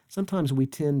that sometimes we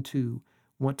tend to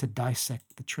want to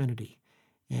dissect the Trinity.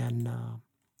 And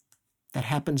that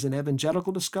happens in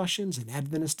evangelical discussions, in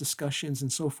Adventist discussions,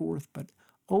 and so forth. But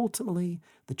ultimately,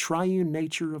 the triune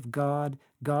nature of God,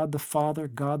 God the Father,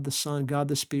 God the Son, God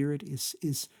the Spirit,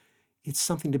 it's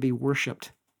something to be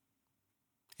worshiped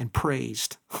and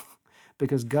praised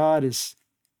because God is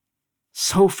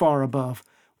so far above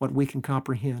what we can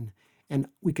comprehend. And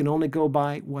we can only go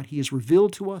by what he has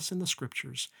revealed to us in the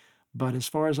Scriptures. But as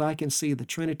far as I can see, the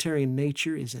Trinitarian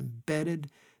nature is embedded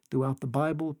throughout the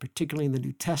Bible, particularly in the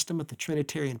New Testament, the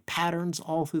Trinitarian patterns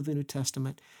all through the New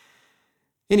Testament.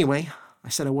 Anyway, I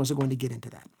said I wasn't going to get into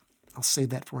that. I'll save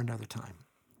that for another time.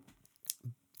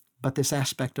 But this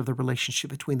aspect of the relationship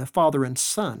between the Father and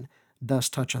Son does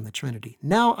touch on the Trinity.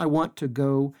 Now I want to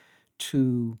go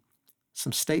to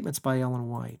some statements by Ellen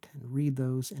White and read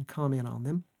those and comment on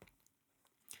them.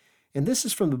 And this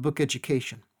is from the book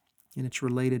Education, and it's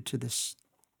related to this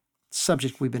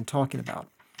subject we've been talking about.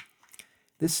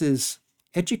 This is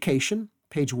Education,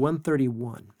 page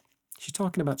 131. She's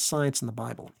talking about science in the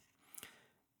Bible.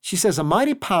 She says, a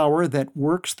mighty power that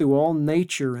works through all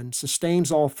nature and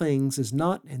sustains all things is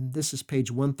not, and this is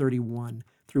page 131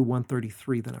 through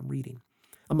 133 that I'm reading.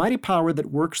 A mighty power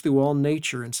that works through all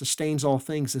nature and sustains all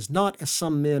things is not, as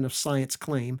some men of science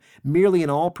claim, merely an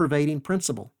all-pervading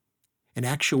principle, an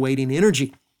actuating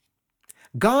energy.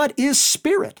 God is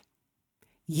spirit,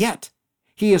 yet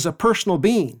he is a personal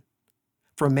being,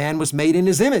 for man was made in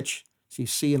his image. So you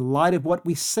see, in light of what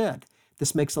we said,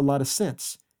 this makes a lot of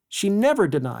sense. She never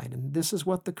denied, and this is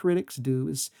what the critics do,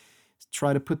 is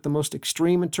try to put the most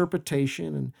extreme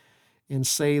interpretation and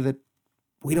say that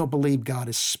we don't believe God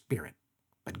is spirit.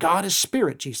 But God is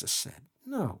spirit, Jesus said.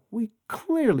 No, we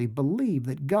clearly believe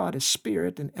that God is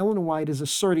spirit, and Ellen White is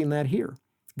asserting that here.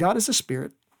 God is a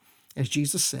spirit, as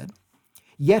Jesus said,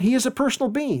 yet he is a personal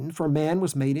being, for man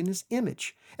was made in his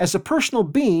image. As a personal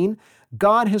being,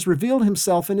 God has revealed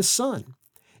himself in his Son.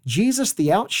 Jesus,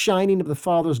 the outshining of the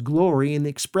Father's glory in the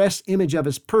express image of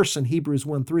his person, Hebrews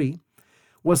 1:3,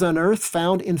 was on earth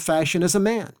found in fashion as a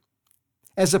man.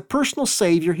 As a personal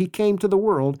Savior, he came to the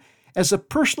world. As a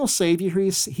personal Savior,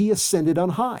 he ascended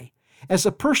on high. As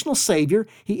a personal Savior,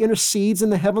 he intercedes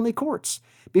in the heavenly courts.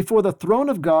 Before the throne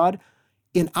of God,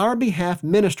 in our behalf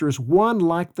ministers one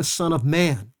like the Son of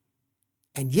Man.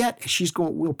 And yet, as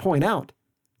we'll point out,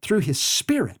 through his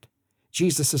Spirit,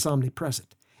 Jesus is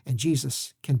omnipresent. And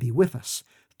Jesus can be with us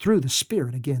through the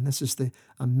Spirit. Again, this is the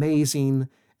amazing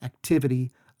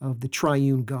activity of the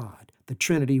triune God, the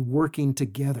Trinity working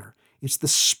together. It's the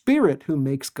Spirit who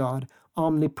makes God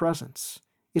omnipresence.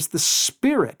 It's the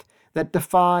Spirit that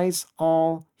defies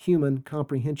all human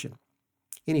comprehension.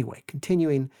 Anyway,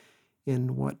 continuing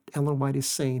in what Ellen White is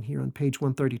saying here on page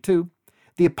 132,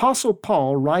 the Apostle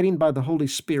Paul, writing by the Holy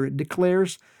Spirit,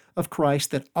 declares of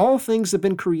Christ that all things have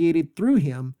been created through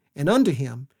him and unto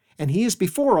him, and he is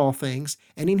before all things,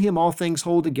 and in him all things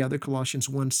hold together, Colossians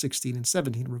 1:16 and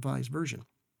 17, Revised Version.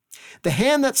 The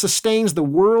hand that sustains the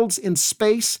worlds in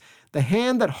space, the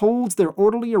hand that holds their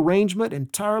orderly arrangement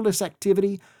and tireless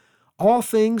activity, all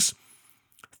things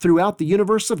throughout the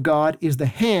universe of God, is the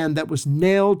hand that was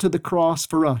nailed to the cross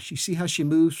for us. You see how she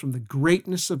moves from the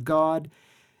greatness of God,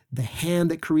 the hand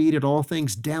that created all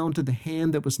things, down to the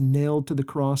hand that was nailed to the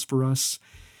cross for us.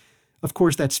 Of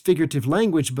course, that's figurative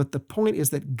language, but the point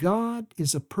is that God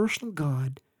is a personal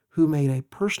God who made a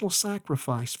personal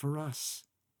sacrifice for us.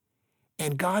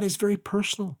 And God is very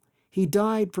personal. He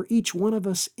died for each one of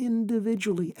us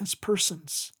individually as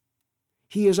persons.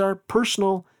 He is our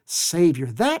personal Savior.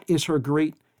 That is her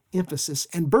great emphasis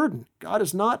and burden. God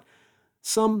is not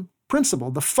some principle.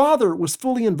 The Father was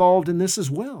fully involved in this as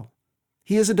well.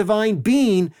 He is a divine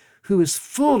being who is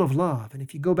full of love. And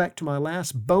if you go back to my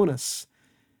last bonus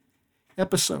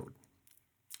episode,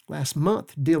 last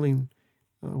month, dealing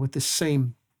with this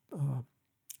same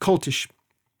cultish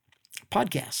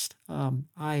podcast,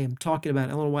 I am talking about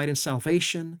Ellen White and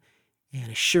salvation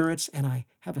and assurance, and I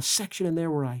have a section in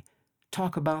there where I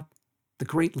talk about the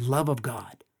great love of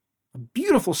God. A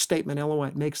beautiful statement Ellen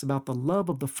White makes about the love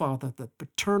of the Father, the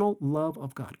paternal love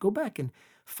of God. Go back and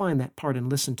find that part and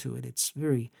listen to it. It's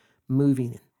very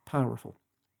moving and powerful.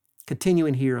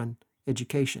 Continuing here on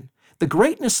education. The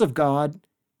greatness of God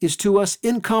is to us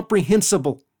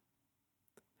incomprehensible.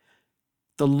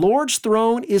 The Lord's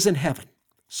throne is in heaven,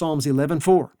 Psalms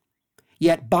 11:4.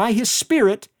 Yet by his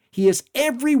Spirit, he is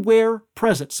everywhere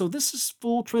present. So this is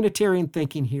full Trinitarian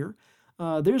thinking here.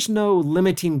 There's no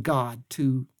limiting God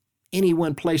to any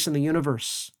one place in the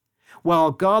universe.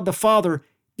 While God the Father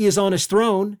is on his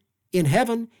throne in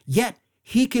heaven, yet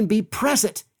he can be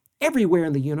present everywhere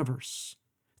in the universe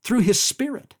through his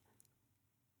Spirit.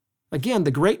 Again,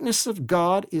 the greatness of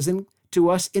God is to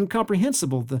us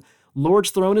incomprehensible. The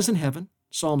Lord's throne is in heaven,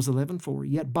 Psalms 11:4.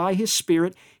 Yet by his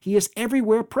Spirit, he is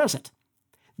everywhere present.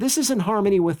 This is in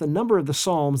harmony with a number of the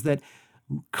Psalms that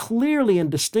clearly and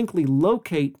distinctly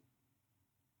locate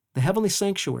the heavenly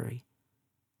sanctuary,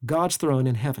 God's throne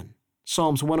in heaven.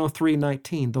 Psalms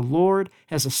 103:19. The Lord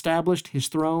has established his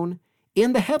throne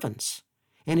in the heavens,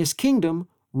 and his kingdom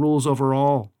rules over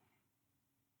all.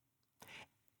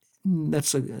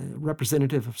 That's a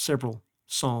representative of several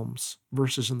Psalms,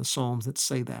 verses in the Psalms that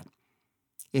say that.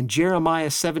 In Jeremiah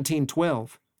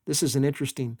 17:12, this is an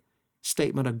interesting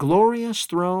statement. A glorious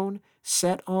throne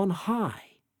set on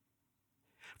high.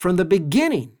 From the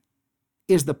beginning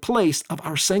is the place of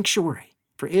our sanctuary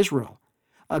for Israel.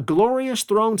 A glorious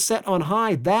throne set on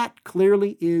high, that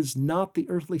clearly is not the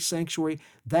earthly sanctuary.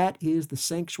 That is the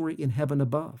sanctuary in heaven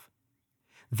above.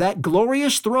 That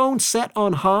glorious throne set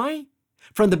on high,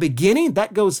 from the beginning,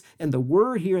 that goes, and the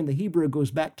word here in the Hebrew goes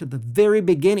back to the very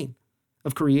beginning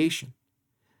of creation.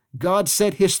 God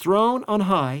set his throne on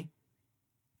high,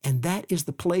 and that is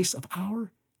the place of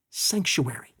our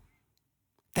sanctuary.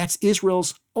 That's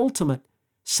Israel's ultimate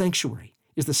sanctuary,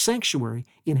 is the sanctuary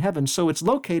in heaven. So it's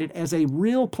located as a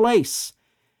real place.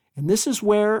 And this is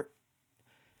where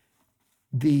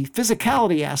the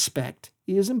physicality aspect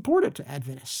is important to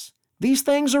Adventists. These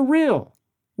things are real.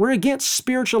 We're against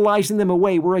spiritualizing them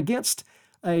away. We're against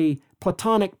a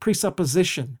Platonic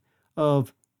presupposition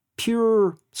of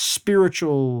pure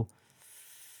spiritual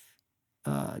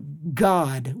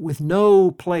God with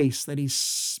no place, that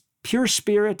he's pure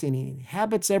spirit and he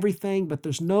inhabits everything, but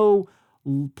there's no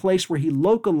place where he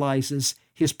localizes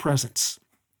his presence.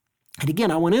 And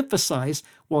again, I want to emphasize,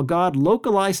 while God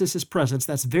localizes his presence,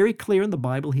 that's very clear in the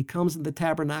Bible. He comes in the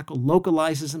tabernacle,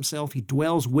 localizes himself, he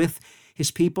dwells with his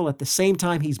people. At the same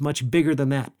time, he's much bigger than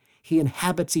that. He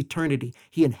inhabits eternity.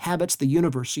 He inhabits the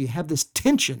universe. So you have this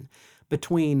tension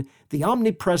between the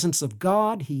omnipresence of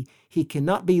God. He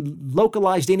cannot be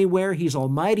localized anywhere. He's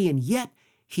almighty, and yet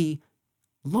he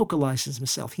localizes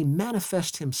himself. He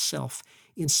manifests himself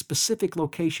in specific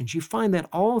locations. You find that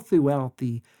all throughout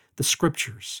the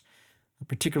scriptures,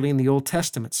 particularly in the Old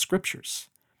Testament scriptures.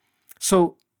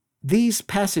 So these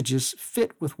passages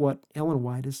fit with what Ellen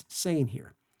White is saying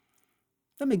here.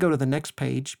 Let me go to the next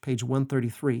page, page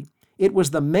 133. It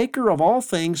was the maker of all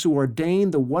things who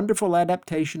ordained the wonderful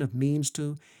adaptation of means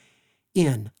to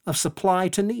end, of supply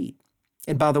to need.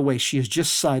 And by the way, she has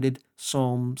just cited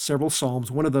several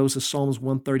Psalms. One of those is Psalms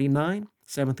 139,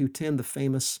 7 through 10, the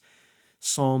famous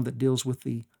psalm that deals with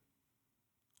the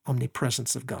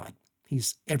omnipresence of God.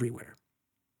 He's everywhere.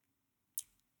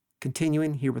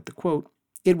 Continuing here with the quote,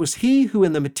 it was he who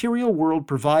in the material world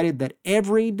provided that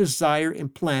every desire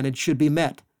implanted should be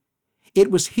met. It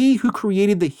was he who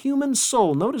created the human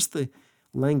soul. Notice the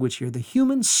language here, the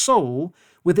human soul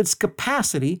with its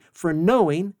capacity for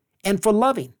knowing and for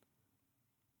loving.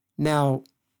 Now,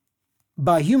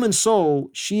 by human soul,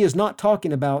 she is not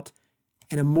talking about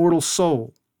an immortal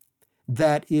soul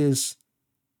that is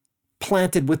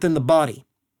planted within the body,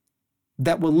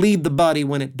 that will leave the body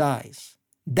when it dies.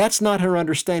 That's not her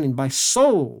understanding. By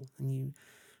soul, and you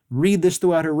read this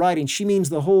throughout her writing, she means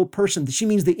the whole person. She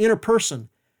means the inner person.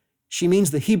 She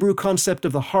means the Hebrew concept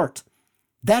of the heart.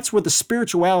 That's where the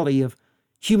spirituality of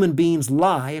human beings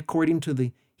lie, according to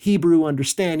the Hebrew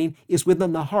understanding, is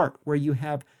within the heart, where you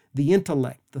have the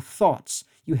intellect, the thoughts,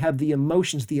 you have the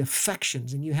emotions, the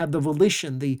affections, and you have the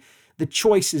volition, the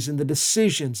choices and the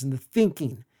decisions and the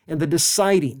thinking and the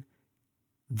deciding.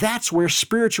 That's where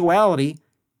spirituality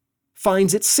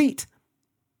finds its seat.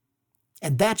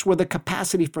 And that's where the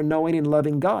capacity for knowing and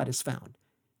loving God is found.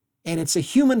 And it's a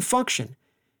human function,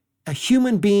 a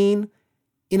human being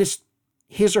in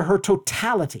his or her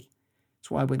totality. That's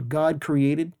why when God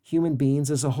created human beings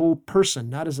as a whole person,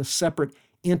 not as a separate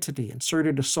entity,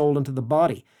 inserted a soul into the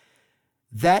body,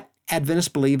 that Adventists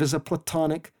believe is a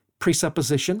Platonic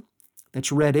presupposition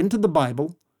that's read into the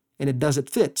Bible, and it doesn't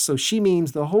fit. So she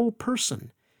means the whole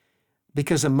person,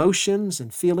 because emotions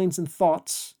and feelings and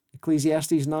thoughts,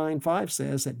 Ecclesiastes 9:5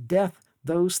 says that death,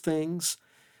 those things,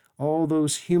 all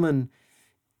those human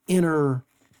inner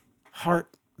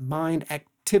heart, mind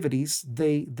activities,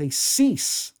 they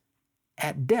cease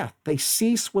at death. They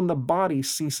cease when the body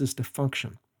ceases to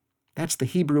function. That's the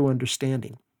Hebrew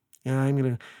understanding. And I'm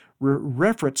going to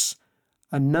reference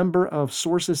a number of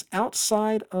sources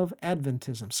outside of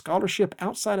Adventism, scholarship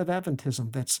outside of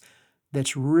Adventism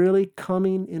that's really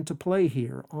coming into play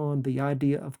here on the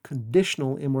idea of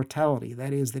conditional immortality.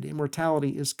 That is, that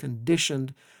immortality is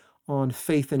conditioned on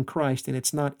faith in Christ, and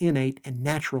it's not innate and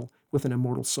natural with an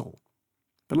immortal soul.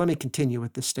 But let me continue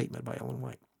with this statement by Ellen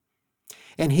White.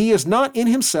 And he is not in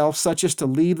himself such as to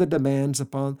leave the demands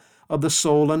of the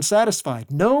soul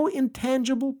unsatisfied. No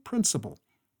intangible principle,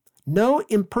 no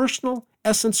impersonal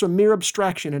essence or mere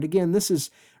abstraction. And again, this is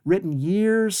written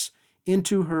years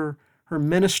into her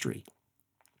ministry.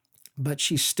 But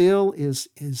she still is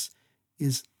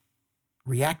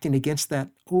reacting against that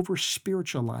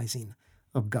over-spiritualizing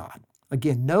of God.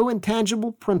 Again, no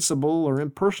intangible principle or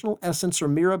impersonal essence or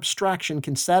mere abstraction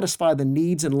can satisfy the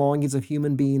needs and longings of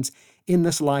human beings in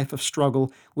this life of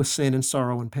struggle with sin and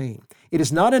sorrow and pain. It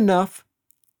is not enough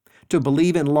to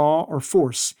believe in law or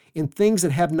force, in things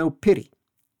that have no pity,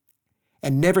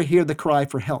 and never hear the cry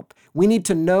for help. We need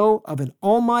to know of an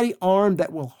almighty arm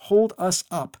that will hold us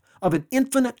up, of an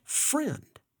infinite friend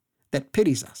that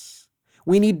pities us.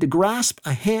 We need to grasp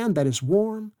a hand that is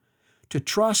warm, to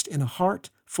trust in a heart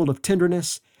full of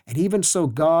tenderness, and even so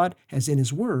God has in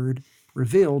His Word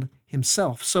revealed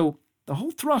Himself. So the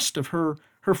whole thrust of her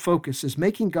focus is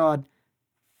making God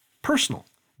personal.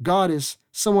 God is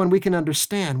someone we can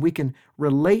understand, we can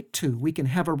relate to, we can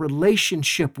have a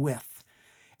relationship with.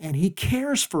 And He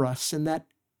cares for us in that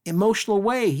emotional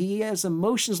way. He has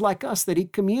emotions like us that He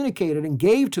communicated and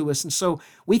gave to us. And so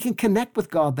we can connect with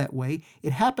God that way.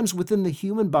 It happens within the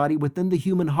human body, within the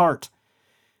human heart.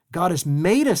 God has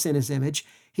made us in His image.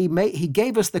 He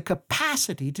gave us the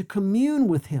capacity to commune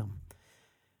with Him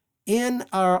in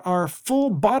our full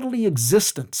bodily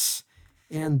existence.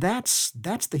 And that's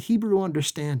the Hebrew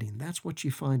understanding. That's what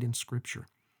you find in Scripture.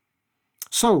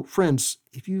 So, friends,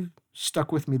 if you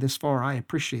stuck with me this far, I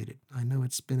appreciate it. I know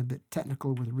it's been a bit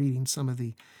technical with reading some of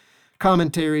the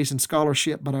commentaries and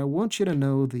scholarship, but I want you to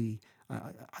know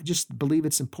I just believe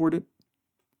it's important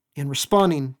in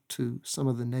responding to some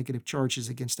of the negative charges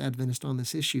against Adventists on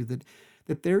this issue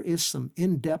that there is some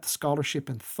in-depth scholarship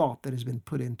and thought that has been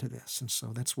put into this. And so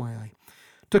that's why I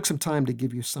took some time to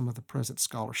give you some of the present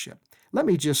scholarship. Let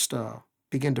me just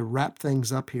begin to wrap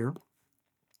things up here.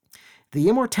 The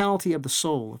immortality of the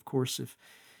soul, of course,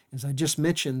 as I just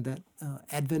mentioned, that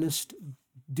Adventists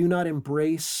do not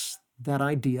embrace that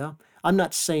idea. I'm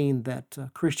not saying that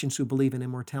Christians who believe in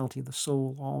immortality of the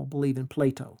soul all believe in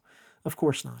Plato. Of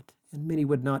course not. And many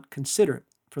would not consider it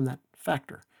from that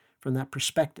factor, from that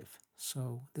perspective.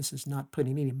 So this is not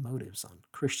putting any motives on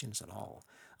Christians at all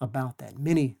about that.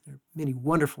 There are many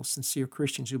wonderful, sincere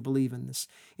Christians who believe in this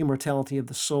immortality of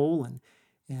the soul,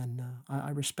 and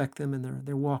I respect them and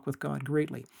their walk with God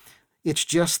greatly. It's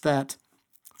just that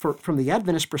from the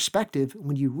Adventist perspective,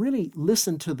 when you really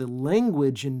listen to the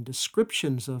language and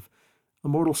descriptions of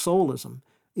immortal soulism,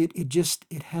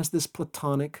 it has this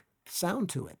Platonic sound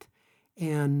to it.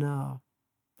 And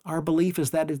our belief is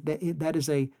that is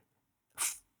a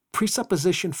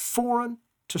presupposition foreign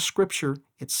to Scripture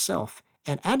itself.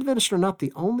 And Adventists are not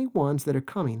the only ones that are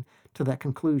coming to that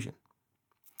conclusion.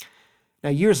 Now,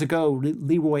 years ago,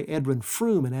 Leroy Edwin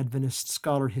Froome, an Adventist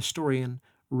scholar historian,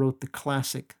 wrote the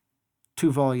classic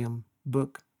 2-volume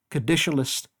book,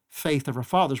 Conditionalist Faith of Our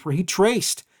Fathers, where he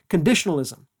traced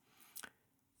conditionalism.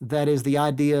 That is the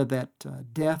idea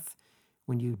that death,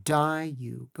 when you die,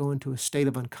 you go into a state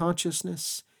of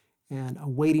unconsciousness and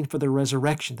awaiting for the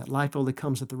resurrection, that life only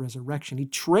comes at the resurrection. He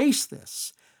traced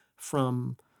this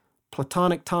from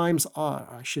Platonic times,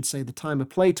 I should say the time of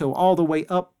Plato, all the way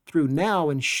up through now,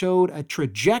 and showed a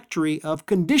trajectory of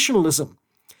conditionalism.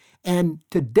 And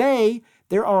today,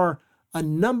 there are a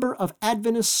number of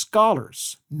Adventist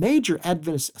scholars, major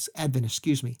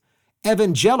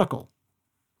evangelical,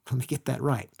 let me get that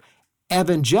right,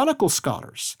 evangelical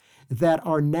scholars that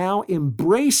are now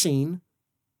embracing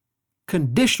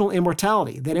conditional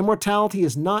immortality, that immortality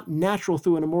is not natural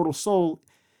through an immortal soul,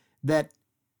 that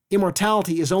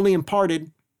immortality is only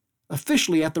imparted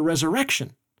officially at the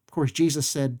resurrection. Of course, Jesus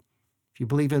said, if you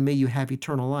believe in me, you have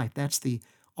eternal life. That's the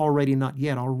already not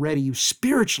yet. Already you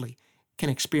spiritually can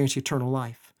experience eternal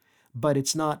life, but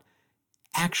it's not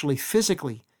actually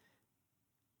physically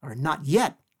or not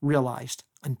yet realized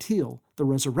until the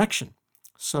resurrection.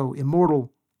 So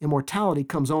immortality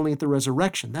comes only at the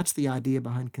resurrection. That's the idea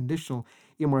behind conditional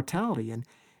immortality.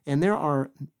 And there are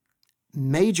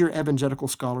major evangelical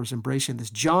scholars embracing this.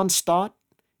 John Stott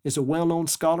is a well-known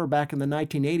scholar back in the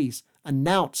 1980s,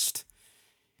 announced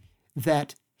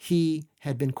that he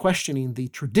had been questioning the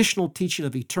traditional teaching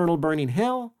of eternal burning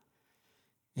hell.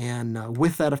 And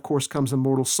with that, of course, comes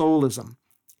immortal soulism.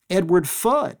 Edward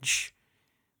Fudge,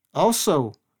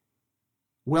 also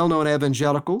well-known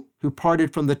evangelical, who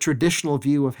parted from the traditional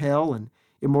view of hell and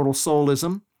immortal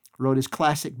soulism, wrote his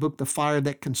classic book, The Fire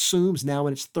That Consumes, now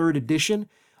in its 3rd edition.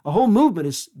 A whole movement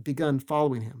has begun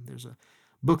following him. There's a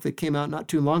book that came out not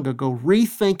too long ago,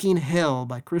 Rethinking Hell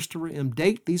by Christopher M.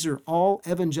 Date. These are all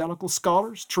evangelical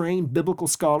scholars, trained biblical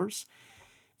scholars.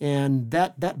 And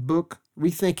that book,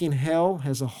 Rethinking Hell,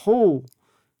 has a whole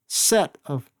set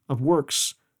of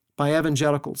works by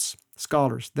evangelicals,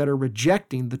 scholars, that are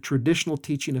rejecting the traditional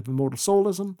teaching of immortal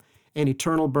soulism and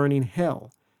eternal burning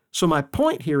hell. So my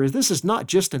point here is this is not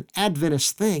just an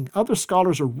Adventist thing. Other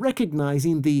scholars are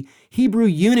recognizing the Hebrew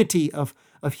unity of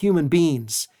human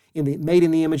beings made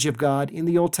in the image of God in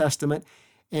the Old Testament,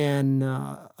 and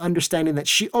understanding that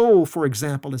Sheol, for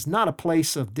example, is not a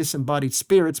place of disembodied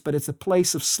spirits, but it's a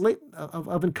place of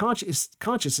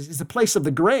consciousness. It's a place of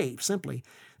the grave, simply.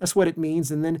 That's what it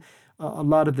means. And then a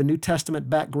lot of the New Testament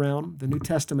background, the New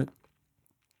Testament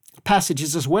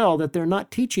passages as well, that they're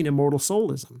not teaching immortal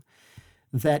soulism,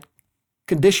 that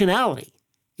conditionality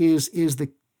is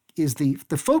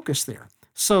the focus there.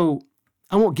 So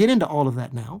I won't get into all of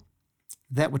that now.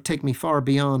 That would take me far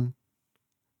beyond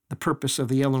the purpose of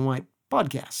the Ellen White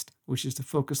podcast, which is to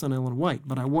focus on Ellen White.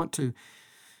 But I want to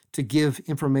give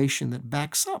information that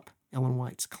backs up Ellen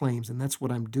White's claims, and that's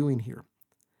what I'm doing here.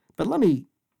 But let me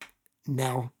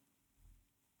now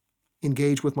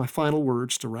engage with my final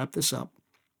words to wrap this up.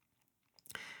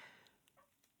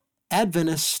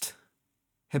 Adventists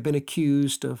have been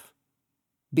accused of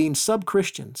being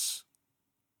sub-Christians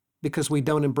because we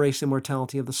don't embrace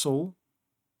immortality of the soul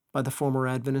by the former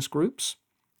Adventist groups,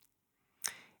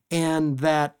 and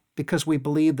that because we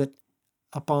believe that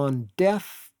upon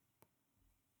death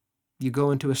you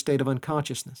go into a state of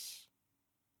unconsciousness.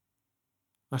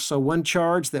 I saw one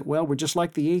charge that, well, we're just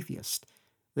like the atheist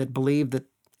that believe that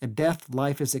at death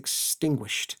life is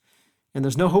extinguished and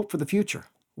there's no hope for the future.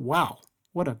 Wow,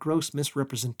 what a gross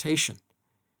misrepresentation.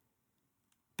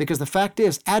 Because the fact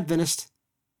is, Adventists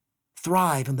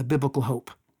thrive in the biblical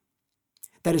hope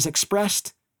that is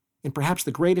expressed in perhaps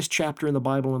the greatest chapter in the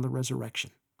Bible on the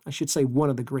resurrection. I should say one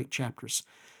of the great chapters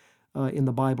in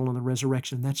the Bible on the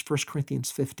resurrection. That's 1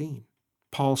 Corinthians 15.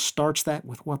 Paul starts that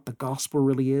with what the gospel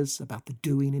really is, about the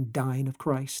doing and dying of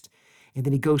Christ. And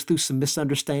then he goes through some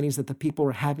misunderstandings that the people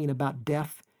are having about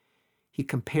death. He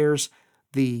compares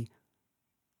the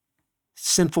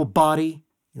sinful body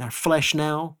in our flesh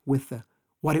now with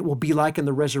what it will be like in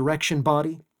the resurrection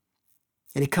body.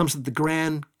 And he comes to the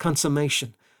grand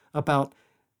consummation about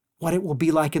what it will be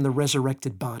like in the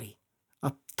resurrected body.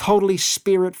 A totally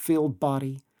spirit-filled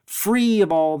body, free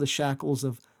of all the shackles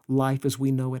of life as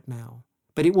we know it now.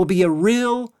 But it will be a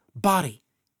real body.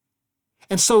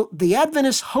 And so the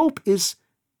Adventist hope is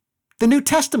the New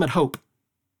Testament hope,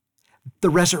 the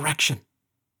resurrection.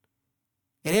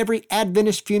 At every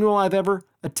Adventist funeral I've ever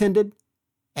attended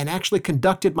and actually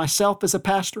conducted myself as a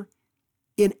pastor,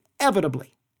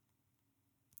 inevitably,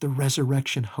 the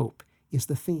resurrection hope is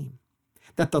the theme.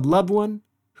 That the loved one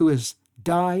who has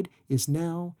died is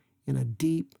now in a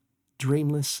deep,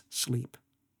 dreamless sleep.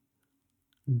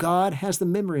 God has the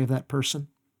memory of that person.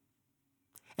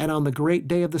 And on the great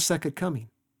day of the second coming,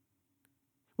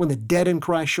 when the dead in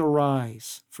Christ shall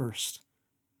rise first,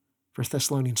 1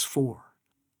 Thessalonians 4,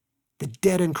 the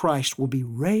dead in Christ will be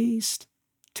raised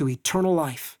to eternal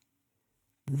life.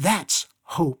 That's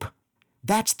hope.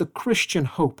 That's the Christian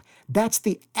hope. That's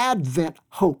the Advent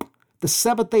hope, the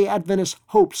Seventh-day Adventist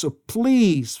hope. So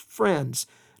please, friends,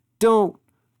 don't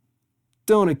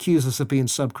accuse us of being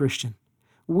sub-Christian.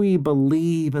 We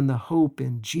believe in the hope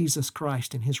in Jesus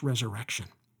Christ and his resurrection.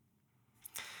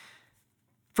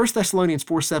 1 Thessalonians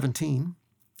 4:17,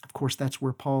 of course, that's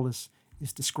where Paul is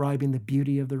describing the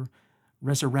beauty of the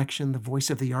resurrection, the voice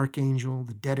of the archangel,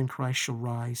 the dead in Christ shall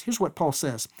rise. Here's what Paul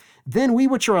says. Then we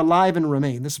which are alive and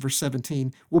remain, this is verse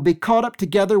 17, will be caught up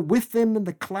together with them in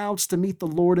the clouds to meet the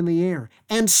Lord in the air.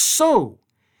 And so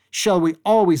shall we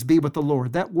always be with the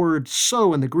Lord. That word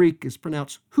so in the Greek is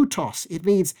pronounced hutos. It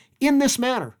means in this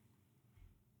manner.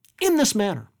 In this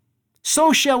manner.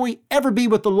 So shall we ever be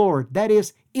with the Lord. That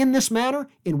is, in this manner.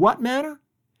 In what manner?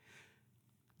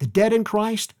 The dead in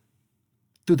Christ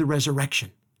through the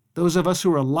resurrection. Those of us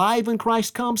who are alive when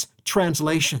Christ comes,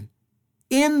 translation.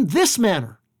 In this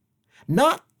manner.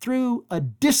 Not through a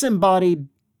disembodied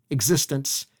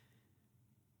existence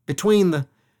between the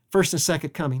first and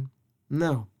second coming.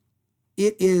 No.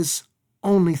 It is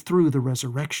only through the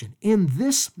resurrection. In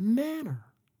this manner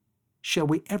shall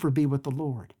we ever be with the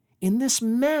Lord. In this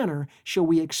manner shall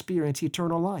we experience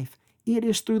eternal life. It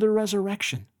is through the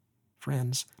resurrection,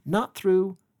 friends, not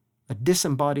through a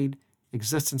disembodied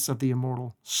existence of the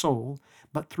immortal soul,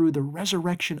 but through the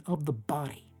resurrection of the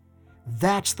body.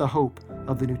 That's the hope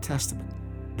of the New Testament.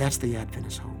 That's the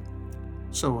Adventist hope.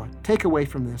 So a takeaway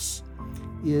from this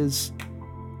is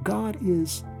God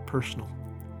is personal.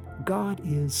 God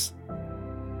is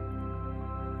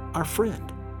our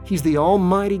friend. He's the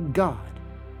Almighty God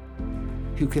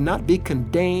who cannot be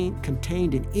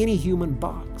contained in any human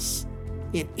box,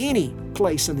 in any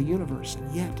place in the universe,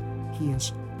 and yet he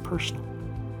is personal.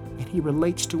 And he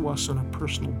relates to us on a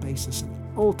personal basis, and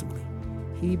ultimately,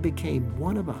 he became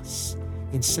one of us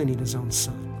in sending his own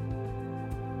Son.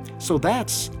 So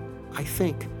that's, I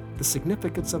think, the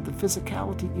significance of the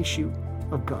physicality issue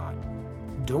of God.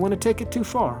 Don't want to take it too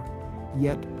far,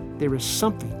 yet there is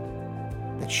something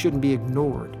that shouldn't be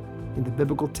ignored in the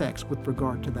biblical text with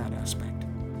regard to that aspect.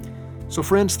 So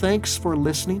friends, thanks for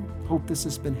listening. Hope this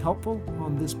has been helpful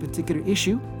on this particular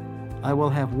issue. I will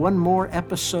have one more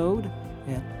episode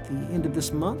at the end of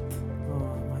this month,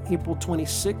 on April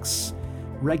 26th,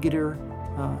 regular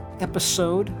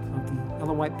episode of the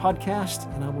Ellen White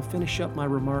podcast, and I will finish up my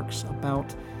remarks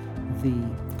about the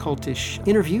cultish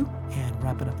interview and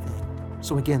wrap it up then.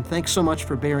 So again, thanks so much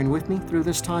for bearing with me through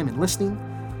this time and listening.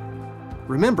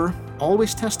 Remember,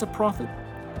 always test a prophet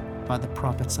by the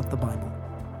prophets of the Bible.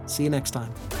 See you next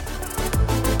time.